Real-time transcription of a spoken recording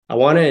I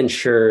want to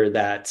ensure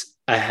that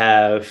I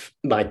have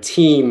my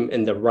team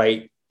in the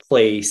right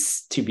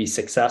place to be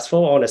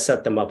successful. I want to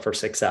set them up for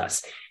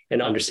success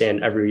and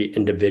understand every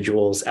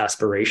individual's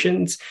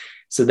aspirations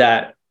so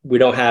that we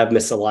don't have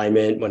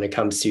misalignment when it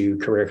comes to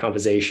career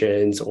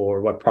conversations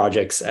or what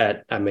projects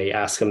that I may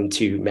ask them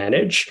to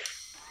manage.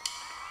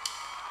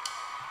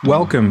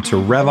 Welcome to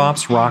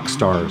RevOps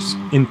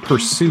Rockstars, in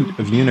pursuit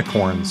of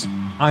unicorns.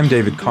 I'm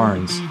David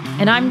Carnes.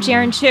 And I'm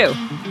Jaren Chu.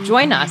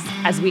 Join us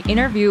as we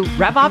interview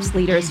RevOps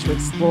leaders to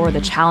explore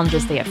the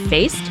challenges they have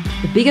faced,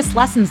 the biggest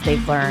lessons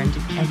they've learned,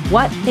 and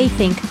what they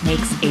think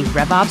makes a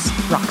RevOps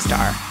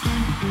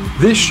rockstar.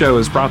 This show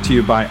is brought to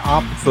you by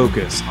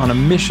OpFocus, on a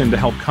mission to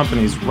help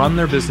companies run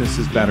their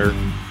businesses better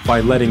by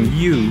letting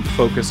you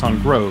focus on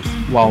growth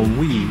while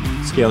we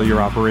scale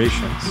your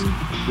operations.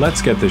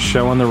 Let's get this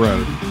show on the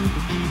road.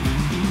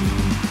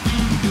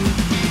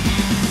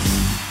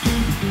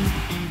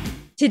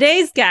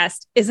 Today's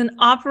guest is an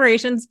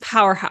operations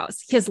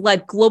powerhouse. He has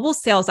led global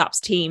sales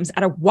ops teams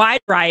at a wide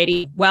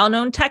variety of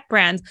well-known tech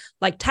brands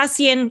like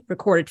Tessian,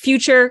 Recorded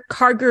Future,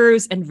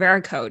 CarGurus, and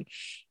Veracode.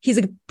 He's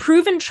a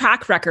proven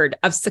track record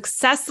of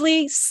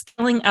successfully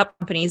scaling up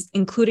companies,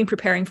 including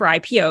preparing for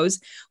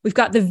IPOs. We've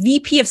got the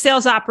VP of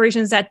Sales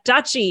Operations at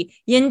Dutchie,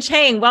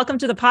 Cheng. Welcome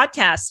to the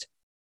podcast.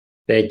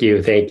 Thank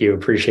you.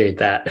 Appreciate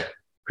that.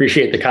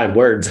 Appreciate the kind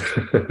words.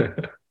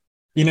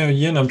 You know,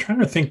 Yin, I'm trying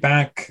to think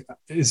back.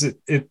 Is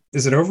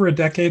it over a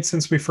decade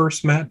since we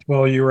first met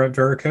while you were at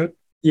Veracode?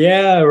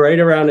 Yeah, right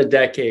around a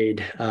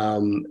decade,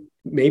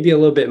 maybe a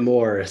little bit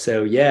more.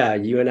 So yeah,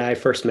 you and I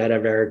first met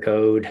at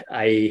Veracode.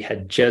 I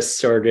had just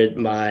started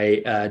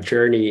my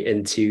journey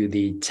into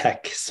the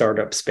tech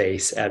startup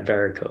space at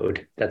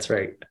Veracode. That's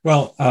right.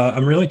 Well,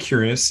 I'm really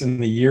curious, in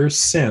the years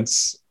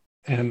since,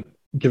 and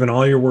given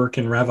all your work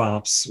in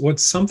RevOps,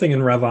 what's something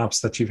in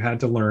RevOps that you've had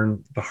to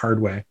learn the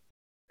hard way?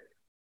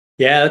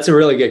 Yeah, that's a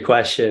really good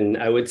question.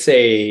 I would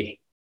say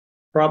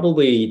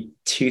probably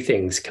two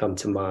things come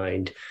to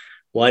mind.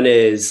 One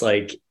is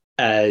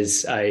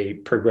as I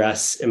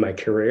progress in my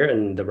career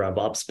in the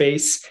RevOps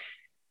space,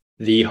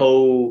 the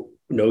whole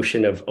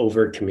notion of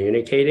over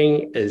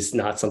communicating is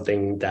not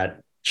something that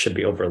should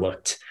be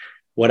overlooked.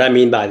 What I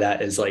mean by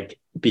that is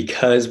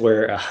because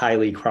we're a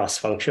highly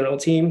cross-functional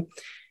team,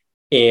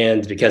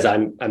 and because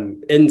I'm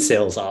in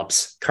sales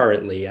ops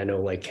currently, I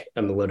know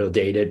I'm a little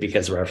dated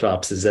because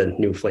RevOps is a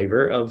new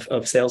flavor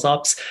of sales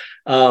ops.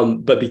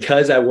 But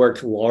because I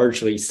work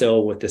largely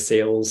still with the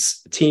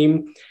sales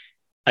team,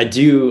 I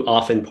do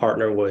often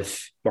partner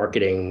with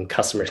marketing,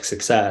 customer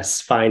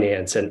success,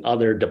 finance, and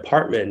other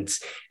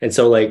departments. And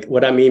so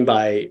what I mean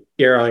by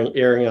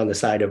erring on the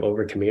side of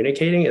over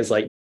communicating is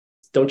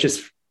don't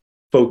just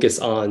focus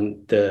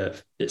on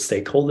the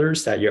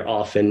stakeholders that you're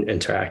often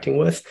interacting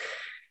with.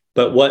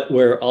 But what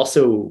we're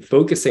also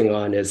focusing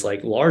on is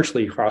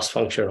largely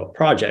cross-functional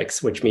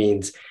projects, which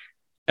means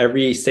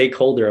every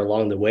stakeholder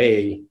along the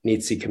way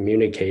needs to be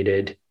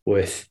communicated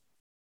with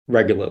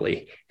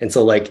regularly. And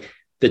so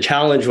the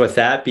challenge with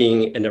that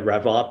being in the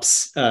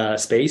RevOps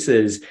space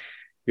is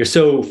you're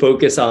so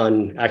focused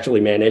on actually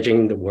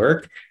managing the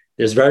work.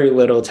 There's very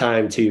little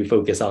time to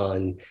focus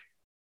on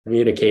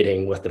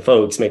communicating with the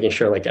folks, making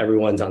sure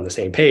everyone's on the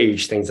same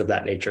page, things of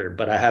that nature.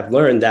 But I have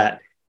learned that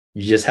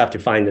you just have to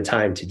find the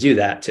time to do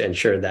that to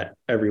ensure that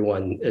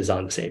everyone is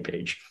on the same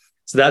page.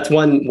 So that's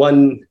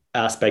one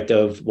aspect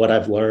of what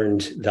I've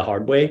learned the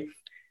hard way.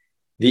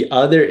 The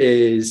other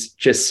is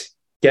just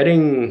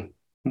getting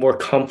more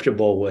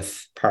comfortable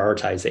with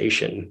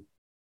prioritization.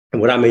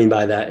 And what I mean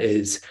by that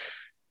is,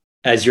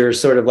 as you're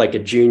sort of a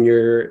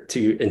junior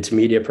to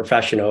intermediate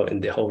professional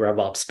in the whole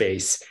RevOps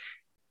space,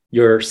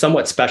 you're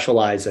somewhat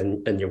specialized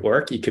in your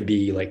work. You could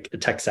be a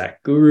tech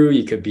stack guru,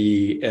 you could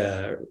be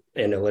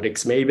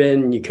analytics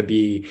maven, you could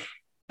be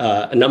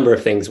a number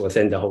of things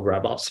within the whole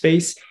RevOps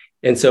space.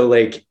 And so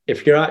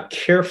if you're not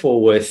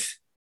careful with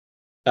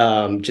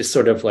just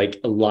sort of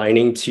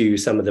aligning to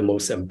some of the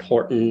most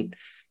important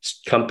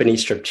company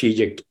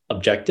strategic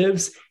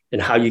objectives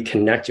and how you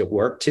connect your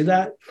work to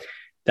that,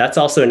 that's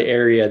also an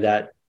area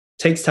that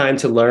takes time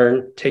to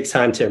learn, takes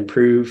time to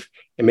improve,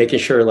 and making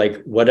sure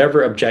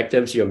whatever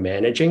objectives you're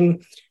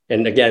managing.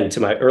 And again, to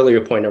my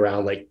earlier point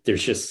around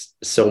there's just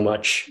so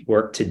much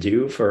work to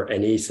do for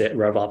any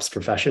RevOps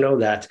professional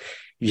that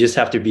you just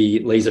have to be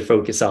laser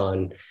focused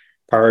on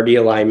priority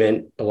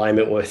alignment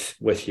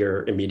with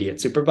your immediate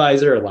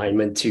supervisor,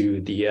 alignment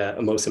to the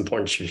most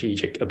important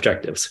strategic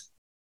objectives.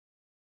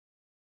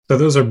 So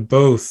those are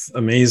both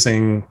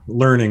amazing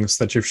learnings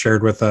that you've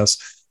shared with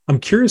us. I'm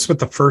curious with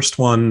the first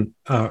one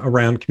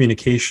around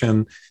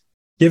communication.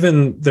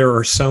 Given there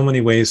are so many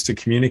ways to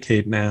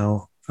communicate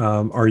now,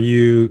 are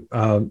you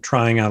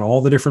trying out all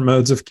the different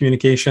modes of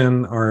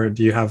communication, or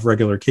do you have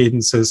regular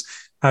cadences?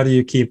 How do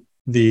you keep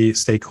the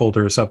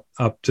stakeholders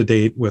up to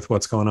date with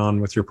what's going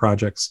on with your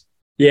projects?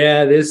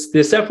 Yeah, there's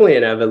definitely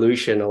an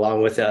evolution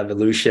along with the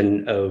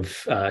evolution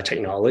of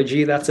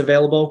technology that's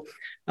available.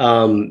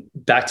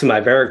 Back to my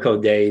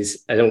Veracode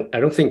days, I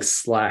don't think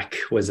Slack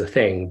was a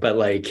thing, but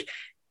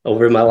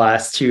over my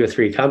last 2 or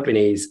 3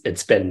 companies,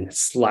 it's been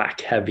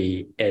Slack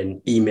heavy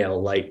and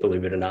email light,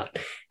 believe it or not.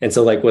 And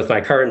so like with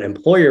my current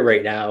employer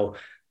right now,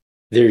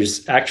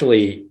 there's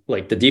actually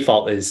like the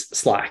default is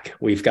Slack.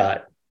 We've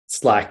got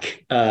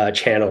Slack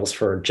channels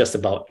for just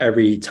about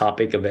every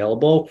topic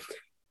available.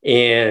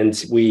 And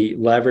we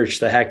leverage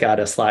the heck out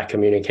of Slack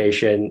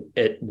communication.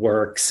 It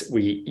works.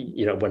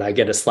 When I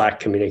get a Slack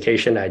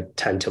communication, I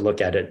tend to look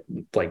at it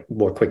like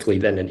more quickly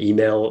than an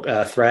email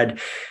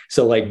thread.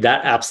 So like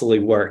that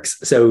absolutely works.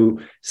 So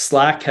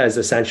Slack has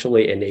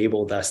essentially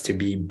enabled us to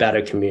be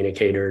better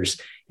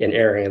communicators and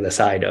erring on the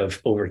side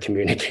of over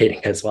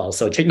communicating as well.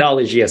 So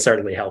technology has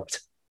certainly helped.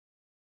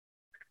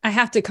 I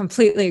have to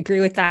completely agree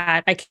with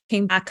that. I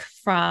came back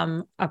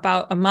from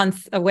about a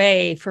month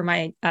away for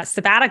my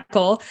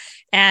sabbatical,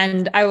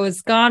 and I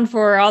was gone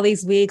for all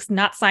these weeks,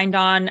 not signed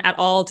on at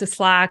all to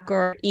Slack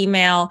or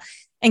email.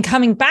 And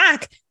coming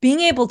back, being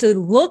able to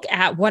look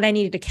at what I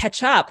needed to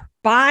catch up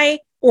by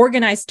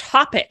organized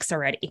topics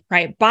already,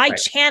 right? By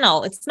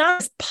channel. It's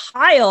not this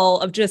pile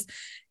of just,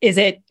 is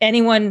it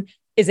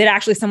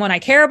actually someone I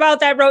care about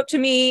that wrote to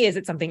me? Is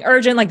it something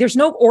urgent? Like there's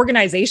no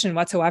organization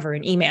whatsoever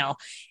in email.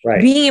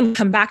 Right. Being able to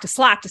come back to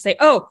Slack to say,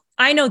 oh,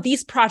 I know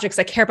these projects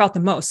I care about the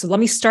most. So let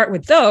me start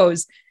with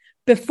those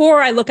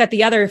before I look at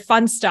the other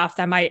fun stuff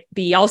that might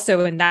be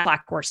also in that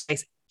Slack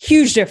workspace.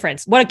 Huge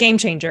difference. What a game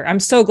changer. I'm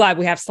so glad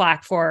we have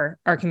Slack for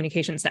our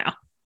communications now.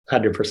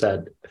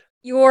 100%.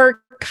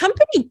 Your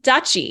company,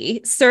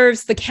 Dutchie,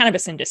 serves the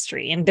cannabis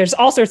industry, and there's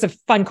all sorts of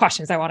fun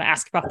questions I want to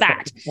ask about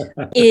that.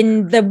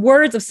 In the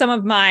words of some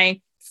of my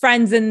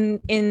friends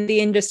in the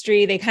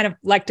industry, they kind of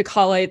like to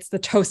call it's the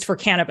toast for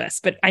cannabis,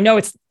 but I know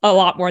it's a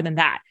lot more than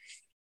that.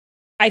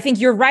 I think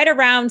you're right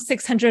around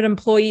 600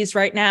 employees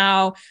right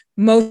now.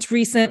 Most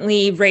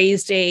recently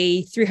raised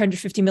a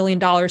 $350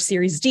 million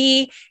Series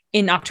D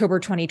in October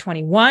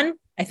 2021.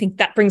 I think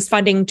that brings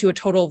funding to a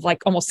total of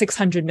like almost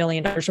 $600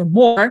 million or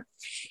more.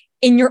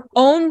 In your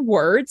own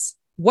words,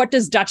 what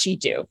does Dutchie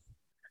do?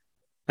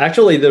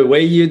 Actually, the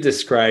way you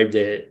described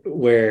it,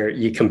 where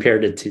you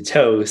compared it to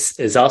Toast,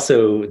 is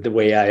also the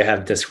way I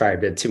have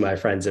described it to my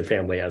friends and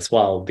family as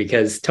well,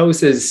 because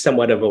Toast is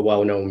somewhat of a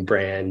well-known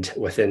brand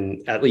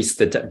within at least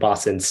the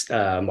Boston's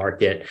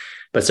market.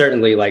 But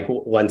certainly like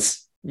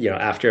once,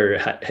 after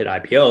it hit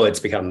IPO, it's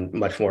become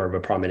much more of a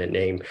prominent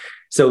name.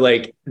 So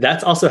like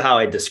that's also how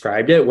I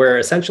described it. We're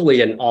essentially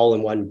an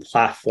all-in-one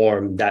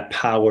platform that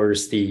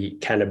powers the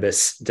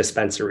cannabis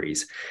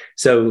dispensaries.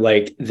 So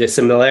like the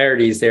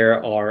similarities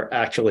there are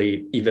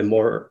actually even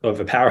more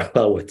of a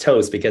parallel with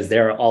Toast because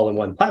they're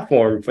all-in-one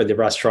platform for the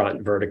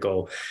restaurant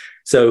vertical.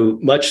 So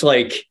much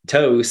like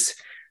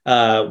Toast,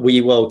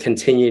 we will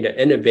continue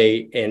to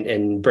innovate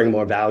and bring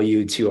more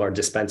value to our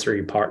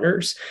dispensary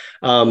partners.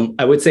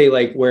 I would say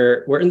like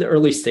we're in the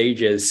early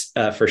stages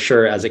for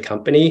sure as a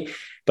company,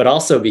 but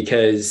also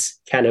because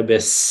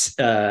cannabis,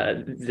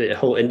 the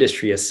whole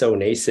industry is so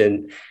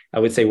nascent. I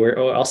would say we're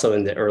also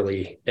in the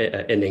early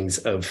innings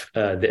of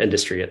the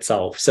industry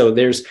itself. So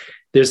there's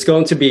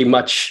going to be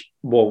much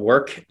more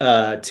work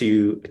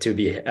to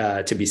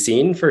be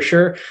seen for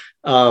sure.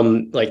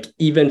 Like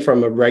even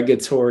from a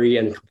regulatory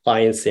and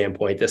compliance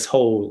standpoint, this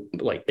whole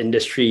like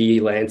industry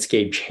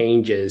landscape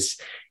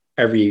changes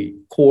every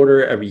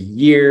quarter, every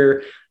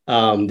year.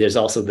 There's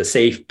also the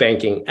Safe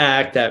Banking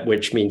Act,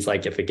 which means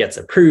like if it gets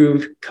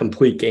approved,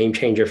 complete game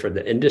changer for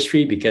the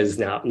industry because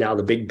now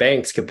the big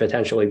banks could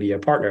potentially be a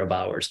partner of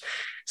ours.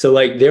 So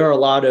like there are a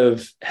lot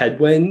of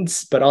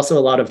headwinds, but also a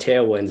lot of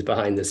tailwinds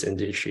behind this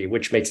industry,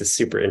 which makes it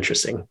super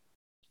interesting.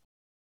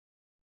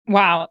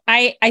 Wow.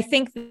 I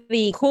think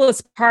the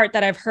coolest part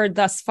that I've heard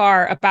thus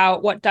far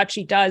about what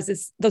Dutchie does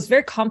is those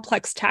very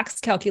complex tax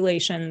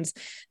calculations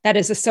that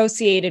is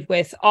associated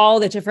with all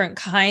the different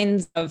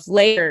kinds of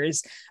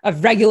layers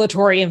of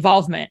regulatory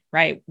involvement,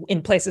 right,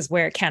 in places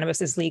where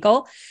cannabis is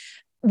legal.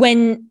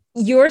 When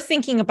you're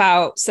thinking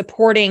about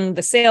supporting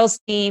the sales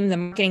team, the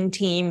marketing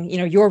team,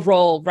 your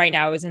role right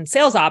now is in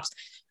sales ops.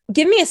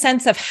 Give me a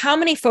sense of how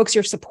many folks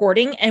you're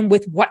supporting and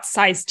with what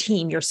size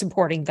team you're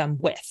supporting them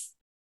with.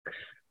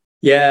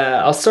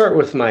 Yeah, I'll start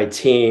with my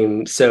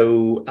team.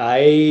 So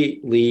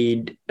I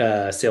lead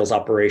sales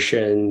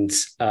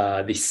operations,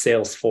 the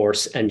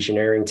Salesforce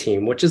engineering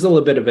team, which is a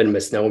little bit of a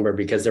misnomer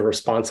because they're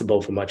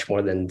responsible for much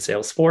more than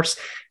Salesforce.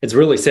 It's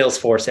really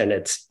Salesforce and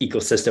its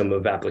ecosystem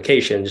of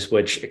applications,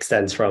 which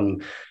extends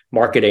from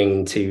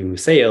marketing to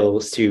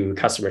sales to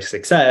customer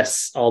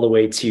success, all the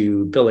way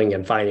to billing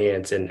and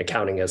finance and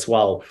accounting as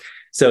well.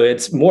 So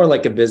it's more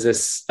like a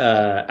business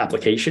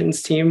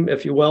applications team,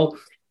 if you will.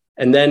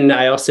 And then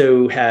I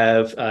also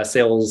have a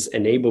sales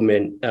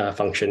enablement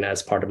function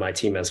as part of my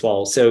team as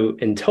well. So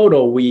in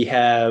total, we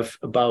have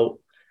about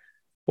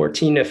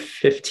 14 to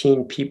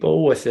 15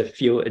 people with a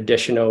few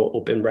additional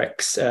open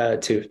recs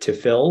to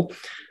fill.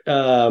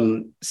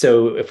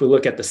 So if we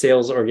look at the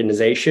sales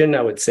organization,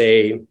 I would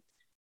say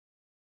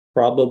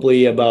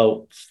probably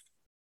about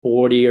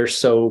 40 or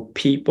so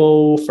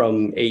people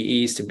from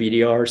AEs to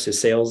BDRs to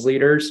sales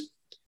leaders.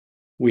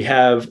 We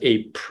have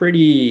a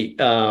pretty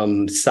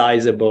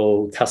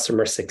sizable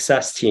customer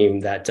success team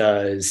that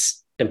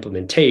does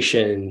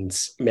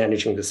implementations,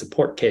 managing the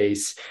support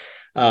case,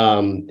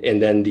 and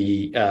then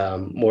the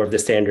more of the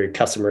standard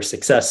customer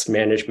success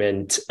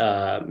management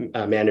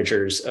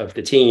managers of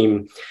the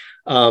team.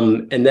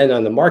 And then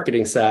on the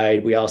marketing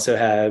side, we also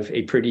have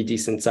a pretty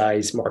decent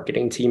sized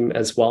marketing team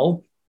as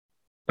well.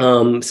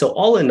 So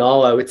all in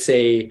all, I would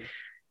say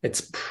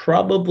it's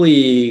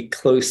probably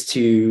close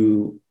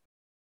to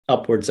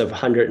upwards of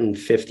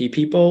 150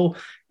 people.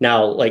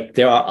 Now, like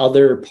there are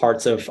other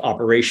parts of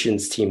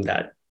operations team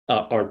that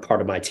aren't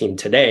part of my team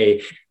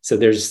today. So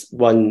there's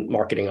one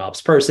marketing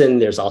ops person.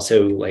 There's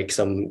also like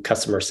some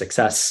customer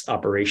success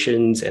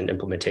operations and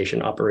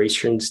implementation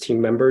operations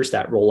team members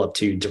that roll up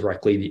to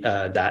directly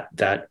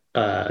that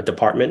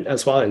department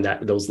as well, and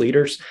those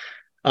leaders.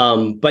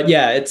 But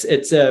yeah,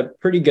 it's a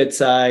pretty good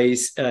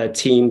size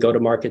team,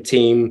 go-to-market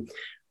team.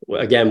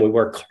 Again, we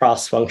work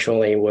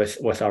cross-functionally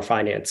with our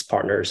finance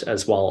partners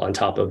as well, on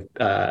top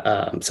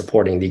of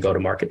supporting the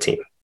go-to-market team.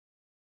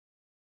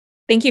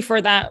 Thank you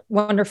for that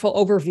wonderful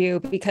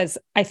overview, because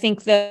I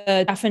think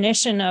the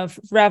definition of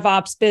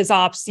RevOps,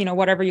 BizOps,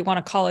 whatever you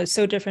want to call it, is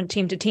so different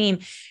team to team.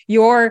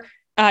 Your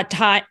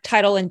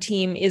title and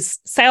team is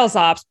sales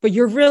ops, but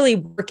you're really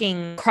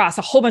working across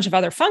a whole bunch of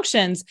other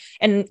functions.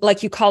 And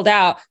like you called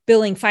out,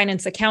 billing,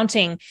 finance,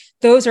 accounting,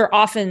 those are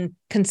often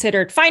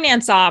considered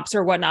finance ops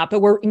or whatnot, but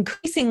we're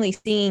increasingly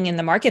seeing in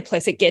the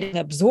marketplace it getting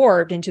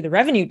absorbed into the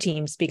revenue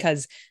teams,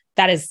 because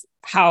that is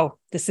how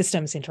the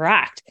systems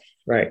interact.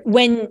 Right.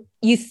 When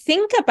you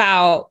think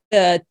about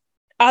the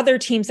other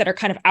teams that are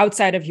kind of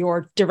outside of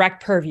your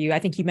direct purview, I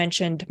think you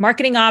mentioned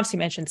marketing ops, you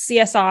mentioned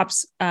CS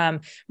ops,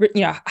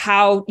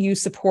 how you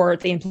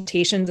support the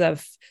implementations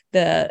of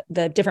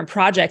the different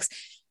projects.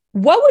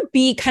 What would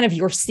be kind of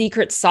your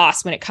secret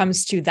sauce when it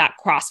comes to that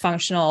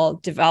cross-functional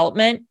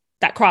development,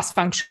 that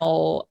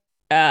cross-functional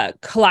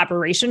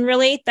collaboration,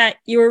 really, that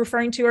you were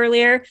referring to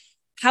earlier?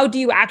 How do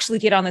you actually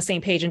get on the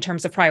same page in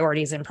terms of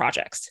priorities and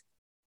projects?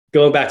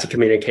 Going back to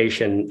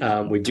communication,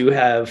 we do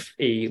have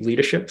a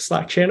leadership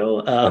Slack channel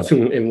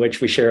in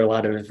which we share a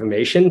lot of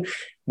information.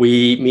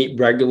 We meet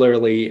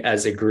regularly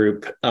as a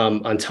group.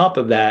 On top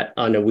of that,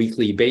 on a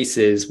weekly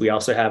basis, we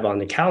also have on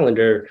the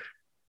calendar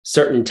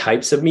certain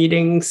types of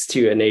meetings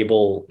to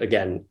enable,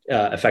 again,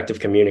 effective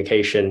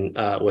communication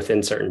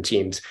within certain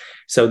teams.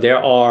 So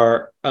there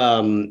are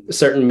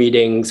certain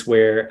meetings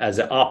where, as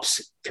an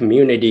ops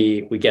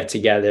community, we get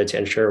together to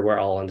ensure we're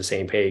all on the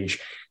same page.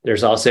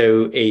 There's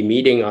also a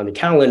meeting on the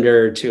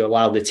calendar to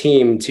allow the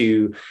team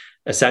to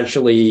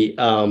essentially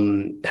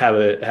have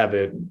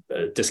a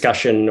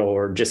discussion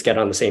or just get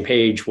on the same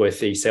page with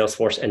the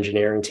Salesforce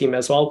engineering team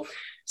as well.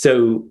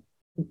 So,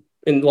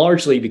 and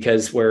largely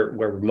because we're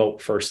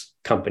remote first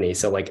company,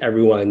 so like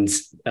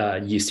everyone's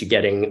used to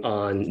getting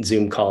on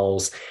Zoom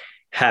calls.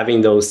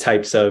 Having those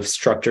types of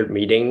structured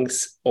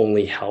meetings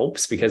only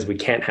helps, because we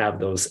can't have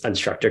those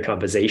unstructured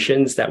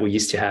conversations that we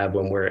used to have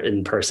when we're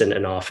in person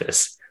in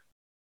office.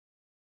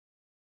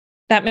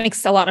 That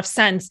makes a lot of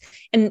sense.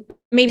 And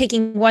maybe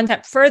taking one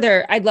step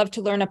further, I'd love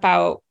to learn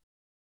about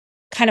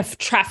kind of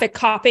traffic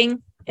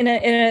copying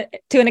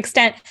to an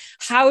extent.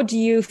 How do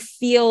you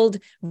field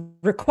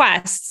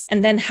requests?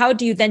 And then how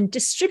do you then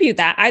distribute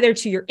that either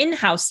to your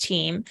in-house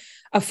team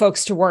of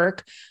folks to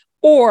work,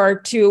 or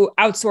to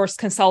outsourced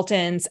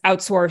consultants,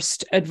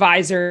 outsourced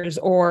advisors,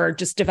 or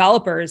just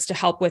developers to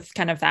help with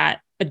kind of that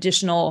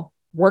additional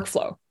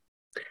workflow?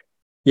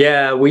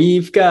 Yeah,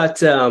 we've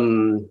got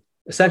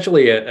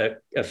essentially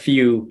a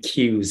few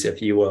cues,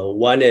 if you will.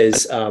 One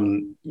is,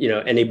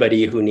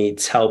 anybody who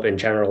needs help, and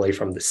generally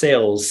from the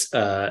sales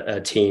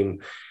team,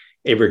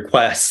 a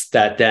request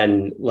that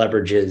then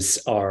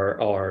leverages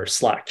our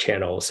Slack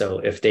channel. So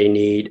if they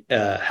need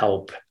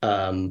help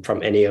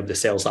from any of the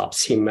sales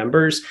ops team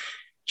members,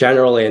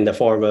 generally in the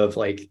form of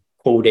like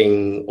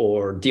quoting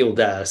or deal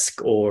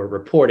desk or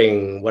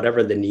reporting,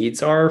 whatever the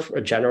needs are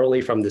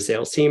generally from the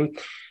sales team,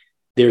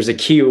 there's a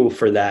queue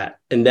for that.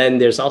 And then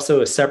there's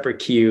also a separate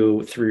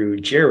queue through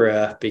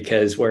Jira,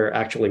 because we're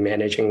actually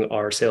managing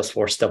our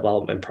Salesforce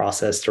development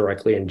process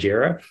directly in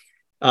Jira,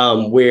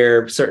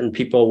 where certain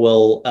people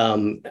will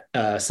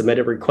submit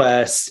a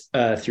request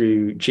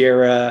through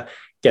Jira,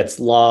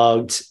 gets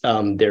logged.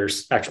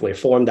 There's actually a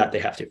form that they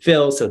have to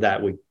fill so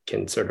that we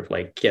can sort of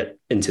like get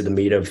into the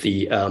meat of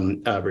the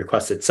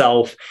request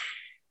itself.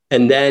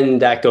 And then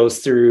that goes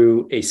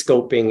through a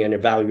scoping and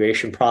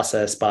evaluation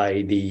process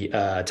by the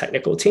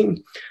technical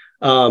team.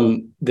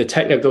 The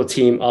technical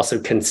team also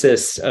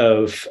consists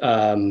of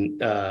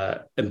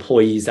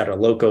employees that are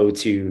local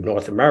to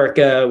North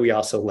America. We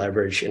also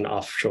leverage an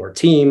offshore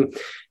team.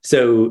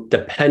 So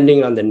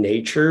depending on the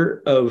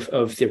nature of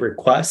the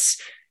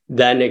requests,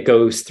 then it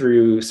goes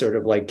through sort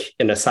of like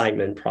an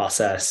assignment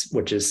process,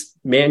 which is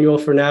manual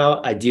for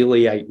now.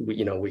 Ideally,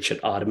 we should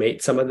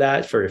automate some of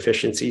that for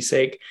efficiency's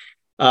sake.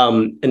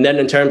 And then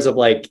in terms of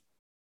like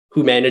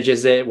who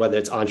manages it, whether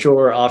it's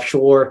onshore or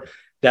offshore,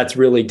 that's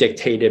really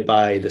dictated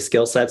by the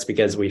skill sets,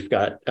 because we've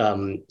got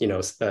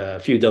a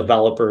few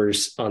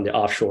developers on the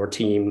offshore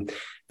team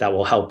that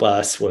will help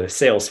us with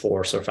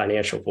Salesforce or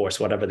Financial Force,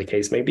 whatever the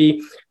case may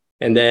be.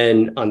 And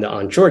then on the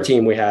onshore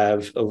team, we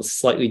have a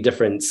slightly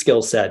different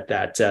skill set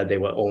that they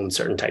will own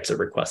certain types of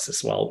requests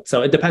as well.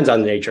 So it depends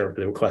on the nature of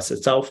the request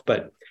itself,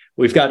 but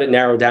we've got it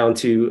narrowed down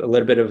to a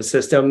little bit of a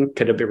system.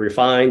 Could it be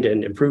refined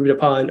and improved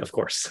upon? Of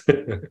course.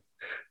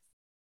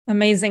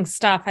 Amazing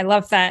stuff. I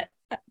love that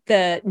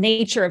the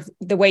nature of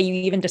the way you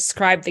even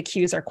describe the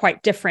queues are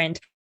quite different.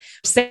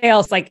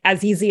 Sales, like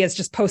as easy as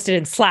just post it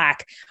in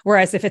Slack.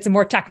 Whereas if it's a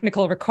more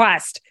technical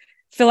request,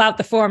 fill out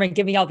the form and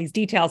give me all these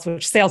details,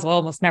 which sales will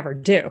almost never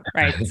do.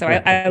 Right. So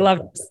I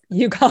love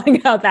you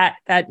calling out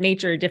that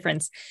nature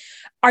difference.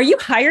 Are you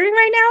hiring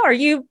right now? Are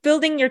you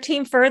building your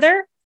team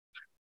further?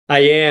 I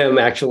am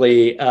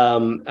actually.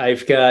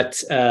 I've got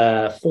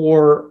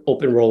 4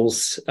 open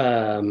roles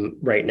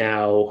right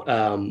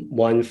now.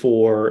 One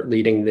for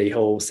leading the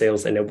whole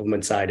sales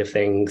enablement side of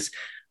things.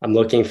 I'm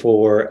looking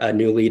for a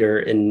new leader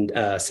in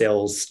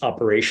sales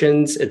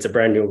operations. It's a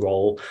brand new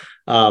role.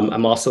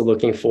 I'm also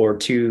looking for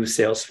 2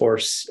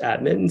 Salesforce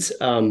admins.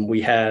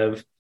 We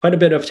have quite a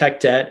bit of tech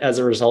debt as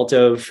a result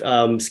of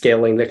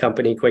scaling the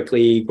company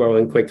quickly,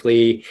 growing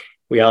quickly.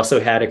 We also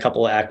had a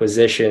couple of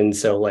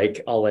acquisitions. So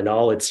like all in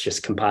all, it's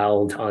just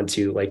compiled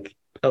onto like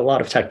a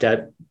lot of tech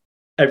debt,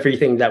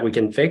 everything that we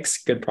can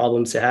fix, good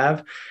problems to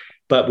have,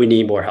 but we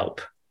need more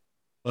help.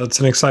 That's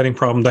an exciting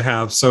problem to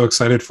have. So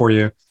excited for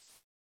you.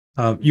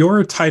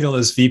 Your title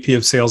is VP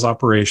of Sales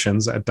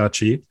Operations at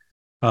Dutchie.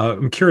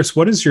 I'm curious,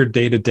 what does your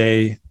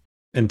day-to-day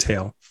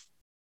entail?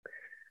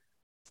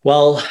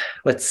 Well,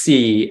 let's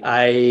see.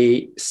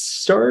 I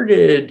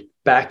started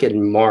back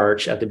in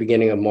March, at the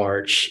beginning of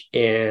March,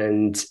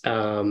 and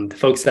the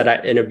folks that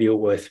I interviewed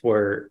with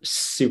were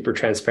super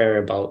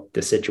transparent about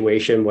the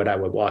situation, what I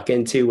would walk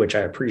into, which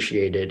I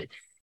appreciated.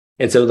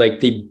 And so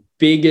like the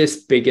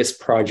biggest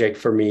project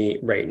for me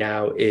right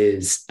now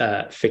is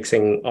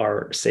fixing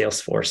our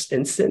Salesforce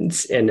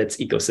instance and its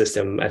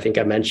ecosystem. I think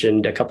I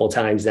mentioned a couple of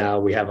times now,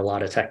 we have a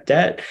lot of tech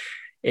debt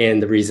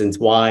and the reasons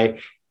why.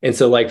 And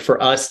so like for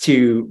us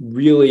to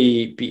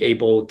really be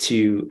able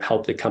to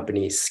help the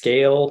company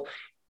scale,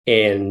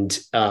 and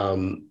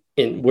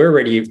we're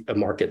already a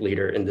market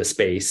leader in this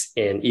space.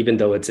 And even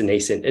though it's a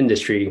nascent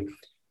industry,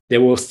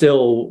 there will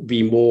still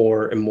be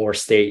more and more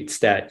states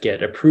that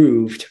get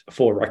approved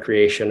for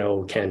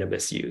recreational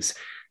cannabis use.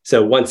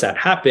 So once that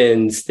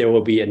happens, there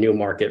will be a new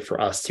market for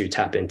us to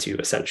tap into,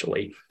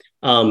 essentially.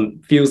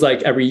 Feels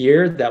like every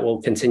year that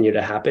will continue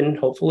to happen.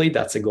 Hopefully,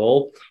 that's a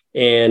goal.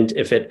 And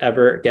if it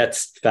ever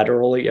gets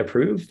federally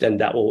approved, then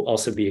that will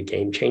also be a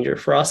game changer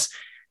for us.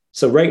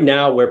 So right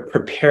now, we're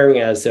preparing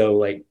as though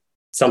like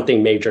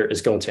something major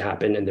is going to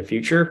happen in the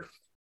future.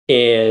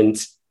 And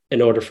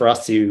in order for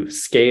us to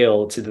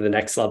scale to the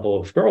next level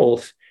of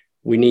growth,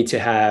 we need to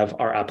have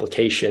our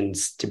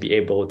applications to be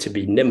able to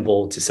be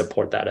nimble to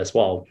support that as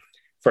well.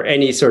 For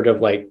any sort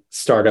of like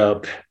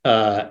startup,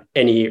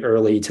 any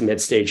early to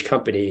mid-stage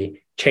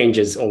company, change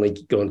is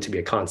only going to be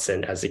a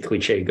constant, as the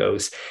cliche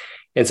goes.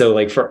 And so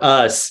like for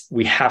us,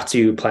 we have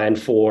to plan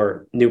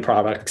for new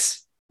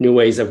products, new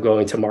ways of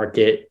going to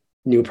market,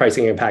 new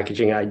pricing and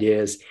packaging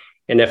ideas.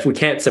 And if we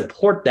can't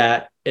support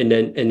that in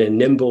a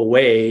nimble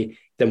way,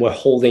 then we're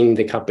holding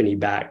the company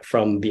back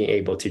from being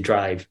able to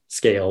drive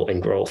scale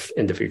and growth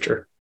in the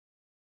future.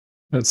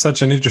 It's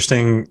such an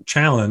interesting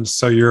challenge.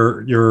 So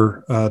you're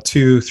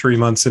 2-3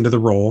 months into the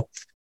role,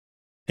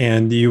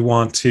 and you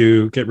want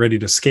to get ready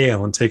to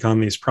scale and take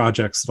on these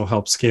projects that'll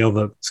help scale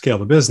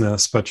the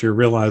business, but you're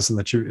realizing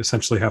that you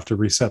essentially have to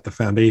reset the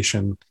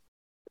foundation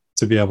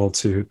to be able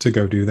to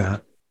go do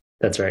that.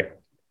 That's right.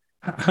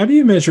 How do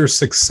you measure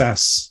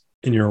success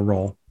in your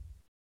role?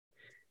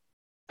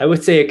 I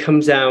would say it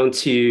comes down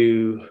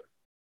to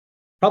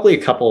probably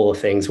a couple of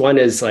things. One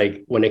is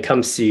like when it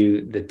comes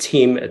to the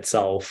team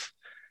itself,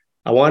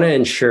 I want to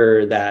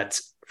ensure that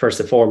first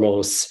and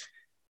foremost,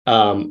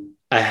 I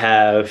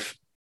have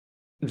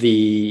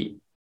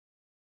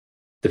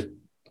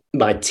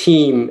my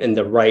team in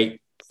the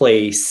right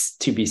place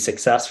to be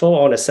successful.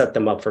 I want to set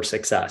them up for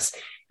success.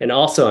 And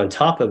also on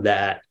top of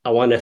that, I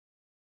want to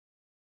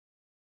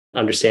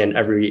understand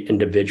every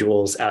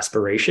individual's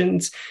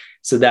aspirations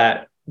so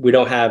that we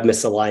don't have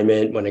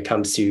misalignment when it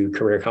comes to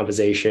career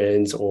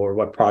conversations or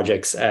what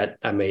projects that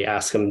I may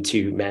ask them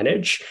to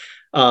manage.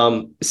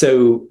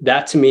 So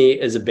that to me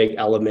is a big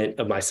element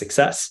of my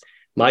success.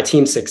 My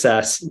team's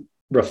success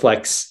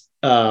reflects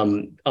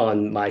on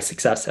my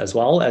success as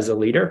well as a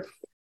leader.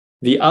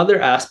 The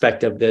other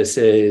aspect of this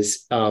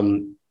is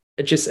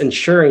just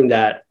ensuring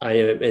that I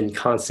am in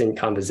constant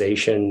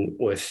conversation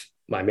with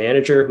my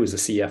manager, who's the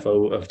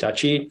CFO of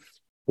Dutchie,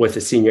 with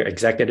the senior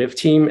executive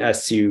team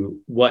as to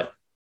what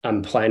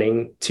I'm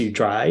planning to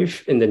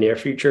drive in the near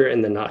future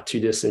and the not too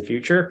distant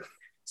future,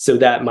 so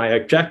that my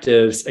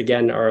objectives,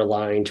 again, are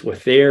aligned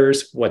with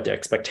theirs, what the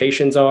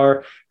expectations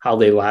are, how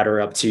they ladder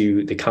up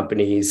to the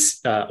company's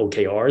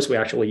OKRs. We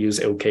actually use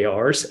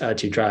OKRs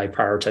to drive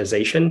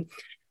prioritization.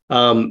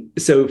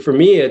 So for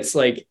me, it's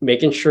like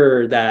making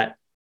sure that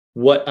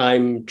what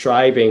I'm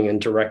driving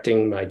and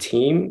directing my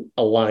team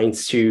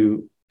aligns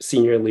to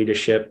senior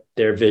leadership,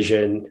 their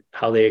vision,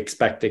 how they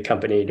expect the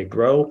company to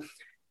grow.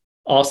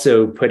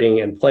 also putting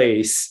in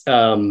place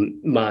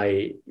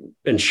my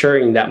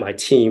ensuring that my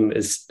team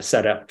is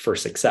set up for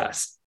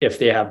success. If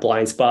they have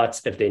blind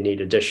spots, if they need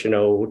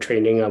additional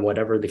training on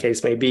whatever the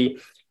case may be,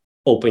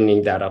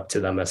 opening that up to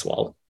them as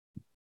well.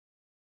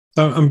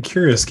 So I'm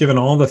curious, given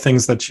all the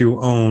things that you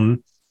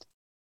own,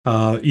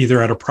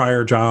 either at a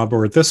prior job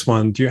or at this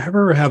one, do you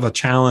ever have a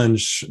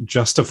challenge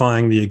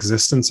justifying the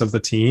existence of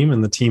the team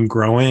and the team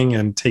growing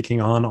and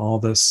taking on all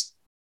this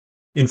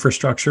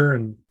infrastructure?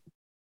 And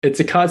it's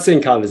a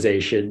constant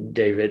conversation,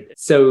 David.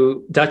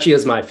 So Dutchie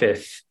is my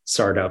fifth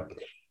startup,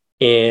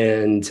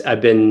 and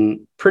I've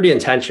been pretty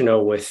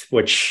intentional with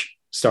which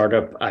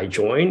startup I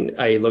join.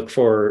 I look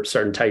for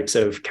certain types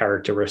of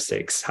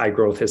characteristics. High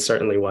growth is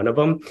certainly one of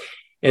them.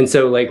 And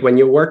so like when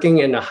you're working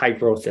in a high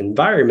growth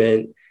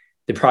environment,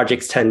 the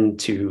projects tend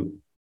to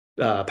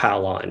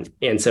pile on.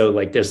 And so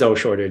like there's no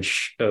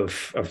shortage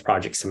of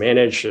projects to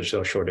manage. There's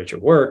no shortage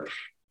of work.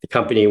 The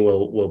company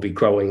will be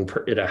growing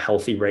at a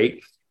healthy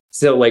rate.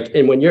 So like,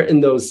 and when you're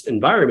in those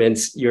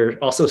environments, you're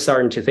also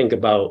starting to think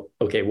about,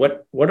 okay,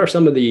 what are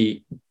some of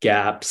the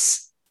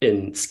gaps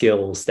in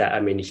skills that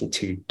I'm needing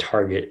to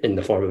target in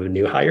the form of a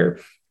new hire?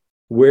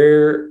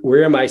 Where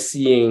am I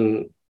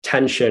seeing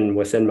tension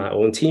within my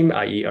own team,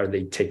 i.e., are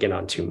they taking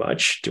on too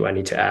much? Do I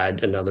need to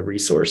add another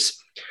resource?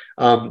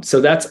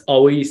 So that's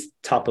always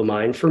top of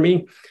mind for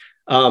me.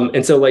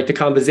 And so like the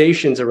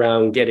conversations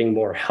around getting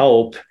more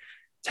help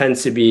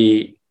tends to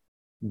be,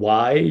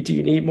 why do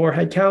you need more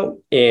headcount?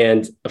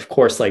 And of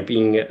course, like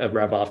being a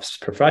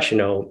RevOps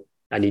professional,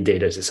 I need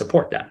data to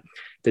support that.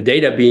 The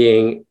data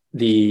being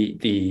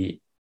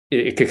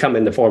it could come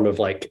in the form of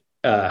like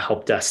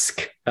help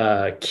desk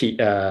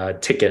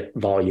ticket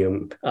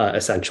volume,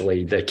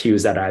 essentially the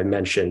queues that I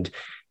mentioned.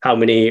 How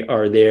many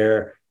are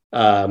there?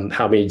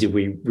 How many do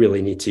we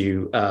really need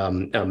to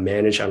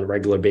manage on a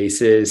regular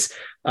basis?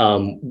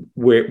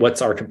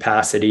 What's our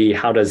capacity?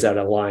 How does that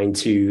align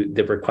to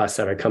the requests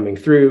that are coming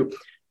through?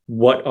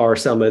 What are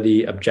some of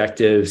the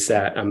objectives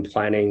that I'm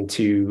planning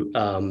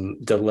to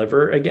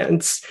deliver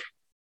against?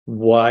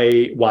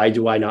 Why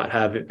do I not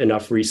have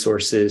enough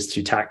resources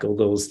to tackle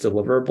those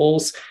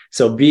deliverables?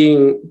 So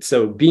being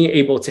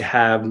able to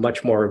have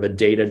much more of a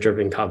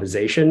data-driven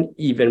conversation,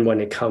 even when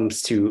it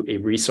comes to a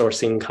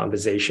resourcing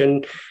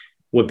conversation,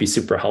 would be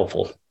super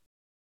helpful.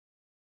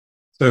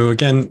 So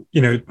again,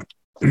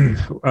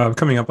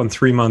 coming up on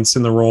 3 months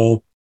in the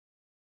role,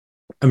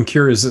 I'm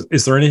curious,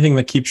 is there anything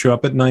that keeps you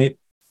up at night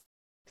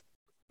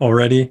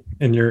already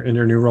in your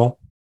new role?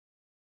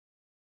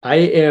 I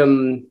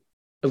am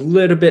a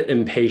little bit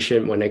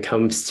impatient when it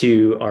comes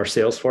to our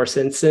Salesforce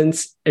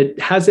instance. It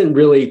hasn't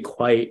really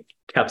quite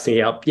kept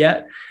me up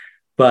yet,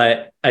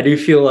 but I do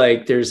feel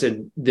like there's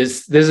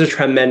a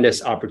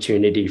tremendous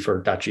opportunity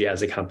for Dutchie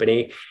as a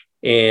company.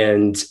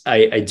 And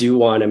I do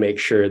want to make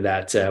sure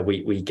that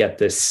we get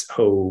this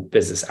whole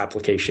business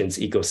applications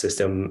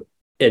ecosystem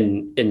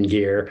in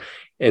gear.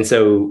 And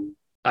so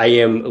I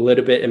am a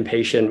little bit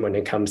impatient when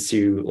it comes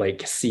to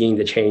like seeing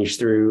the change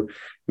through,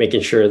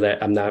 making sure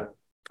that I'm not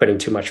putting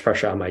too much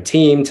pressure on my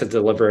team to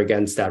deliver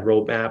against that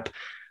roadmap.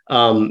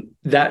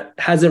 That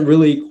hasn't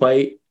really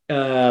quite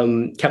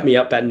kept me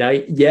up at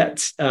night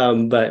yet,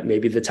 but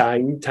maybe the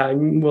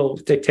time will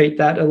dictate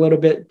that a little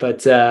bit.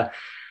 But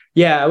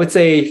yeah, I would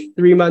say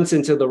 3 months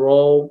into the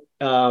role,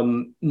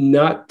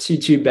 not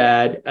too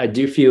bad. I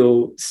do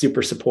feel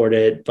super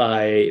supported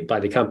by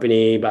the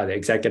company, by the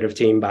executive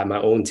team, by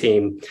my own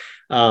team.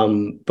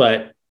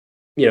 But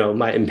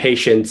my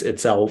impatience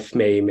itself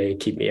may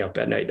keep me up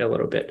at night a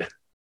little bit.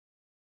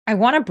 I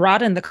want to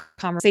broaden the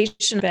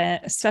conversation a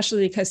bit,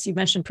 especially because you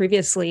mentioned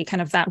previously kind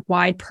of that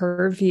wide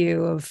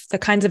purview of the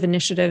kinds of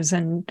initiatives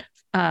and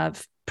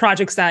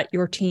projects that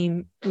your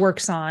team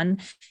works on.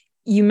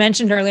 You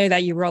mentioned earlier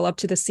that you roll up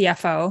to the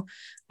CFO.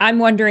 I'm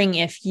wondering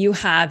if you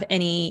have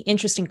any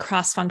interesting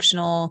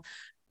cross-functional,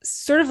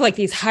 sort of like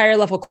these higher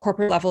level,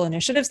 corporate level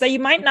initiatives that you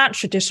might not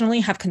traditionally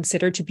have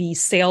considered to be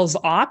sales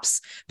ops,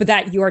 but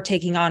that you are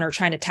taking on or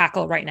trying to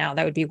tackle right now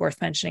that would be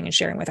worth mentioning and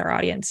sharing with our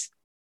audience.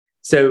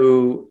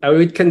 So I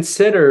would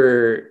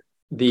consider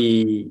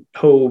the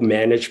whole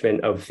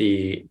management of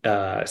the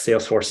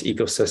Salesforce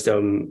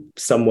ecosystem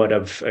somewhat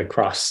of a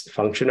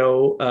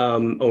cross-functional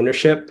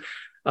ownership.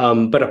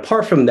 But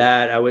apart from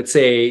that, I would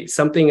say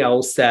something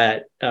else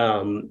that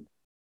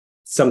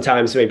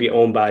sometimes may be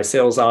owned by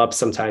sales ops,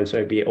 sometimes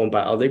may be owned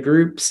by other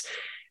groups,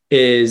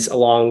 is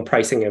along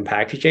pricing and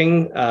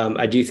packaging.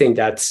 I do think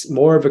that's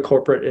more of a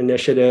corporate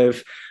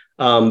initiative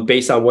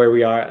based on where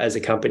we are as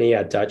a company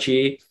at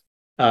Dutchie.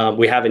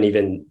 We haven't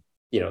even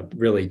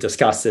really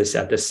discussed this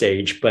at this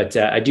stage, but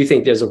I do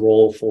think there's a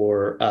role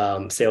for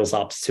sales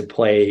ops to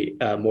play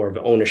more of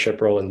an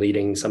ownership role in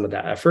leading some of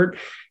that effort.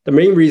 The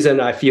main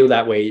reason I feel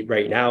that way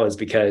right now is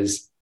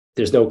because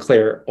there's no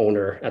clear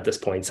owner at this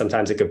point.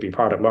 Sometimes it could be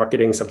product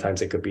marketing,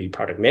 sometimes it could be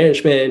product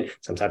management,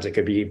 sometimes it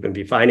could even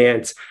be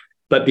finance.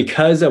 But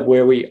because of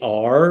where we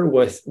are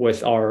with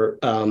our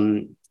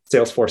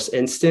Salesforce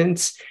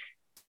instance,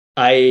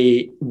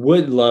 I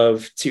would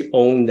love to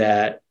own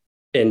that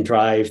and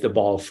drive the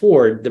ball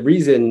forward. The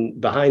reason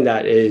behind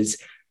that is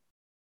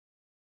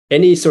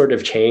any sort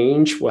of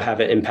change will have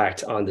an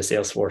impact on the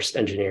Salesforce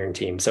engineering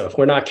team. So if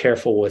we're not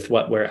careful with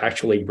what we're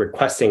actually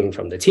requesting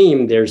from the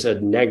team, there's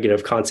a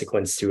negative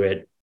consequence to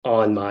it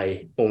on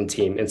my own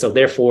team. And so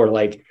therefore,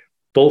 like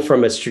both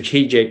from a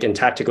strategic and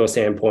tactical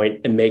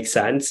standpoint, it makes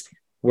sense.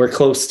 We're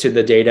close to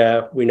the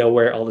data. We know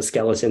where all the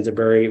skeletons are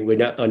buried.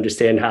 We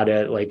understand how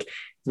to like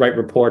write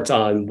reports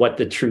on what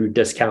the true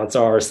discounts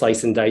are,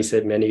 slice and dice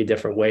it many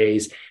different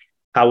ways,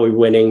 how we're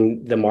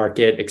winning the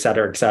market, et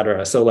cetera, et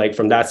cetera. So like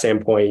from that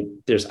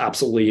standpoint, there's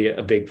absolutely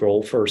a big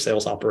role for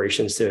sales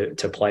operations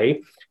to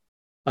play.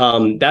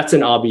 That's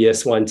an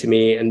obvious one to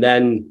me. And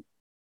then,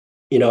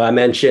 I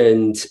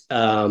mentioned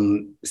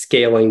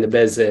scaling the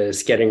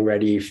business, getting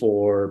ready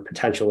for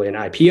potentially an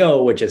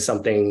IPO, which is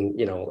something,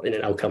 in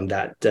an outcome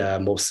that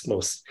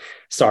most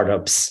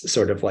startups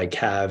sort of like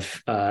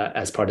have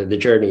as part of the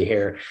journey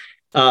here.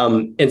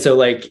 And so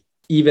like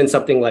even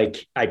something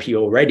like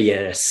IPO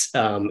readiness,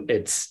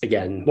 it's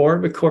again, more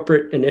of a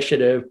corporate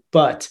initiative,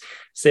 but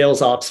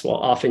sales ops will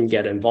often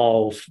get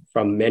involved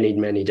from many,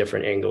 many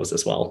different angles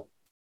as well.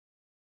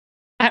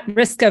 At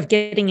risk of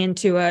getting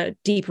into a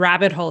deep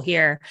rabbit hole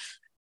here,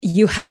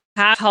 you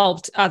have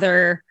helped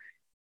other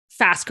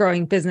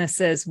fast-growing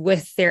businesses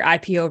with their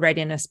IPO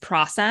readiness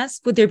process.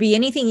 Would there be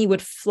anything you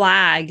would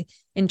flag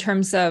in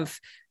terms of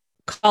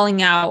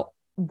calling out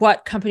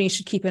what companies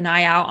should keep an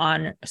eye out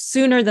on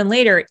sooner than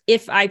later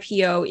if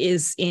IPO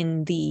is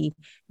in the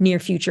near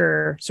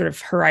future sort of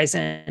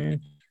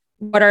horizon?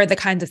 What are the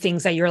kinds of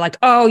things that you're like,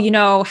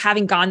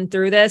 having gone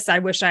through this, I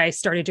wish I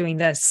started doing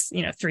this,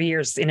 3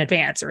 years in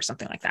advance or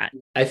something like that?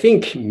 I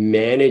think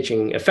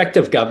managing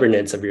effective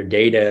governance of your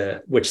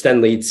data, which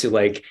then leads to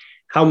like,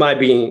 how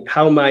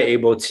am I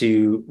able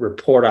to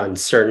report on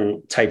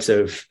certain types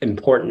of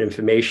important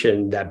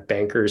information that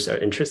bankers are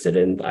interested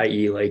in,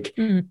 i.e. like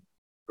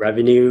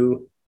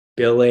revenue,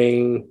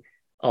 billing,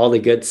 all the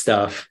good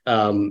stuff.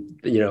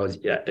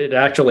 It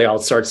actually all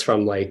starts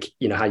from like,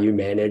 how you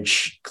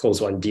manage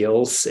close-won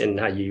deals and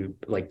how you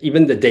like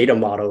even the data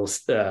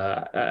models,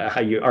 how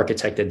you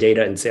architect the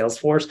data in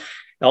Salesforce. It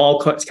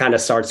all kind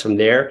of starts from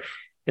there.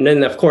 And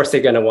then of course,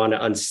 they're going to want to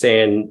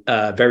understand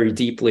very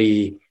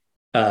deeply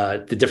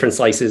the different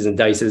slices and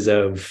dices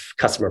of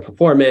customer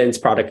performance,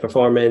 product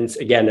performance.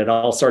 Again, it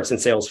all starts in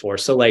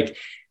Salesforce. So like,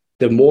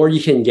 the more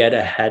you can get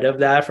ahead of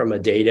that from a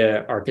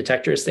data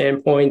architecture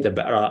standpoint, the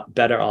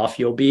better off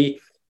you'll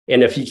be.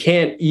 And if you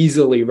can't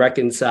easily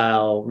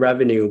reconcile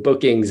revenue,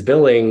 bookings,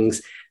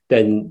 billings,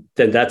 then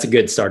that's a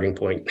good starting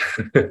point.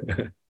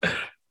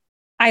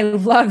 I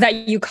love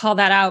that you call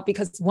that out,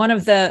 because one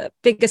of the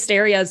biggest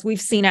areas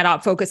we've seen at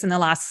OpFocus in the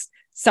last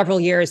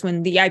several years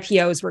when the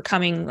IPOs were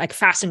coming like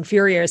fast and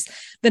furious,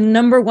 the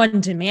number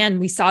one demand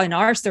we saw in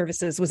our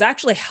services was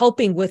actually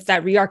helping with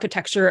that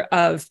re-architecture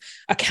of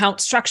account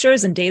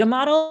structures and data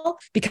model,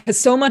 because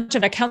so much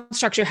of account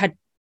structure had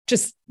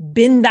just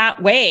been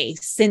that way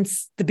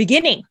since the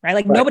beginning, right?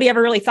 Like nobody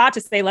ever really thought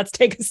to say, let's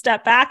take a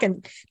step back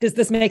and does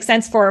this make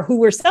sense for who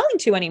we're selling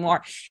to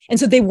anymore? And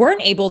so they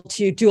weren't able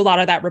to do a lot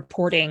of that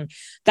reporting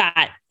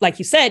that, like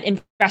you said,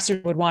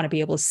 investors would want to be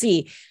able to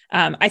see.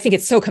 I think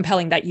it's so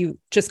compelling that you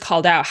just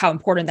called out how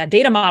important that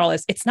data model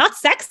is. It's not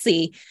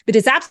sexy, but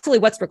it's absolutely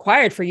what's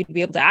required for you to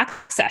be able to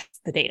access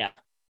the data.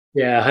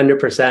 Yeah,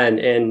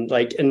 100%. And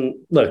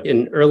look,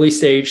 in early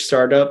stage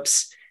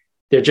startups,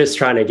 they're just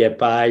trying to get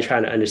by,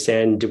 trying to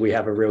understand, do we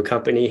have a real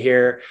company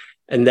here?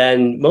 And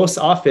then most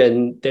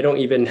often, they don't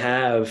even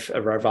have a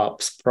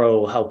RevOps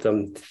pro help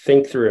them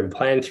think through and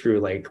plan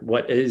through, like,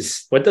 what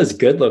does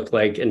good look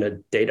like in a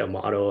data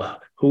model?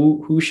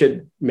 Who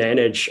should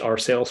manage our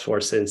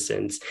Salesforce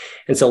instance?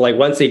 And so like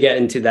once they get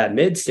into that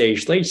mid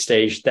stage, late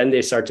stage, then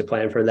they start to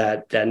plan for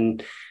that.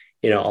 Then,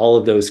 all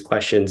of those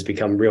questions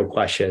become real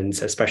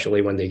questions,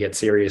 especially when they get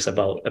serious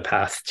about a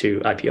path to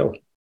IPO.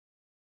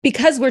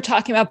 Because we're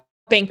talking about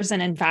bankers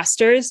and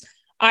investors,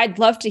 I'd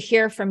love to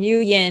hear from you,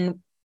 Yin,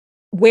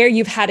 where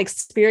you've had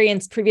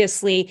experience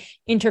previously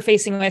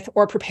interfacing with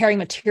or preparing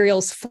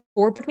materials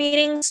for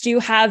meetings. Do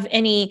you have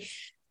any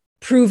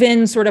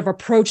proven sort of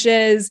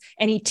approaches,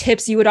 any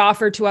tips you would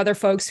offer to other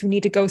folks who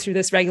need to go through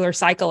this regular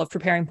cycle of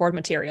preparing board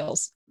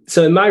materials?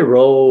 So in my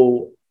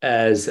role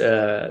as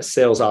a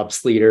sales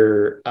ops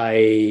leader,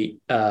 I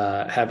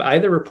have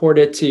either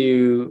reported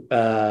to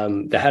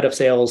the head of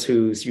sales,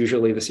 who's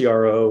usually the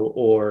CRO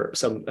or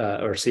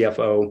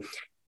CFO.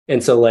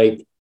 And so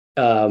like,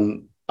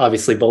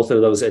 obviously both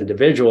of those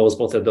individuals,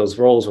 both of those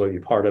roles will be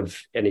part of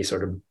any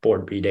sort of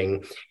board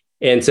meeting.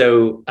 And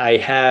so I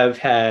have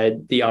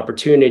had the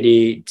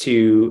opportunity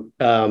to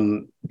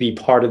be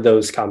part of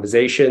those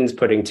conversations,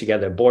 putting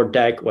together a board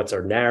deck, what's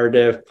our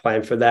narrative,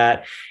 plan for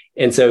that.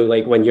 And so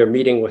like when you're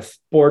meeting with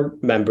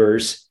board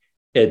members,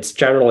 it's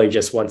generally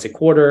just once a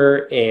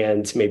quarter,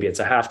 and maybe it's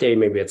a half day,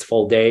 maybe it's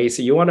full day.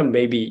 So you want to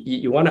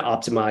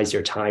optimize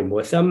your time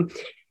with them.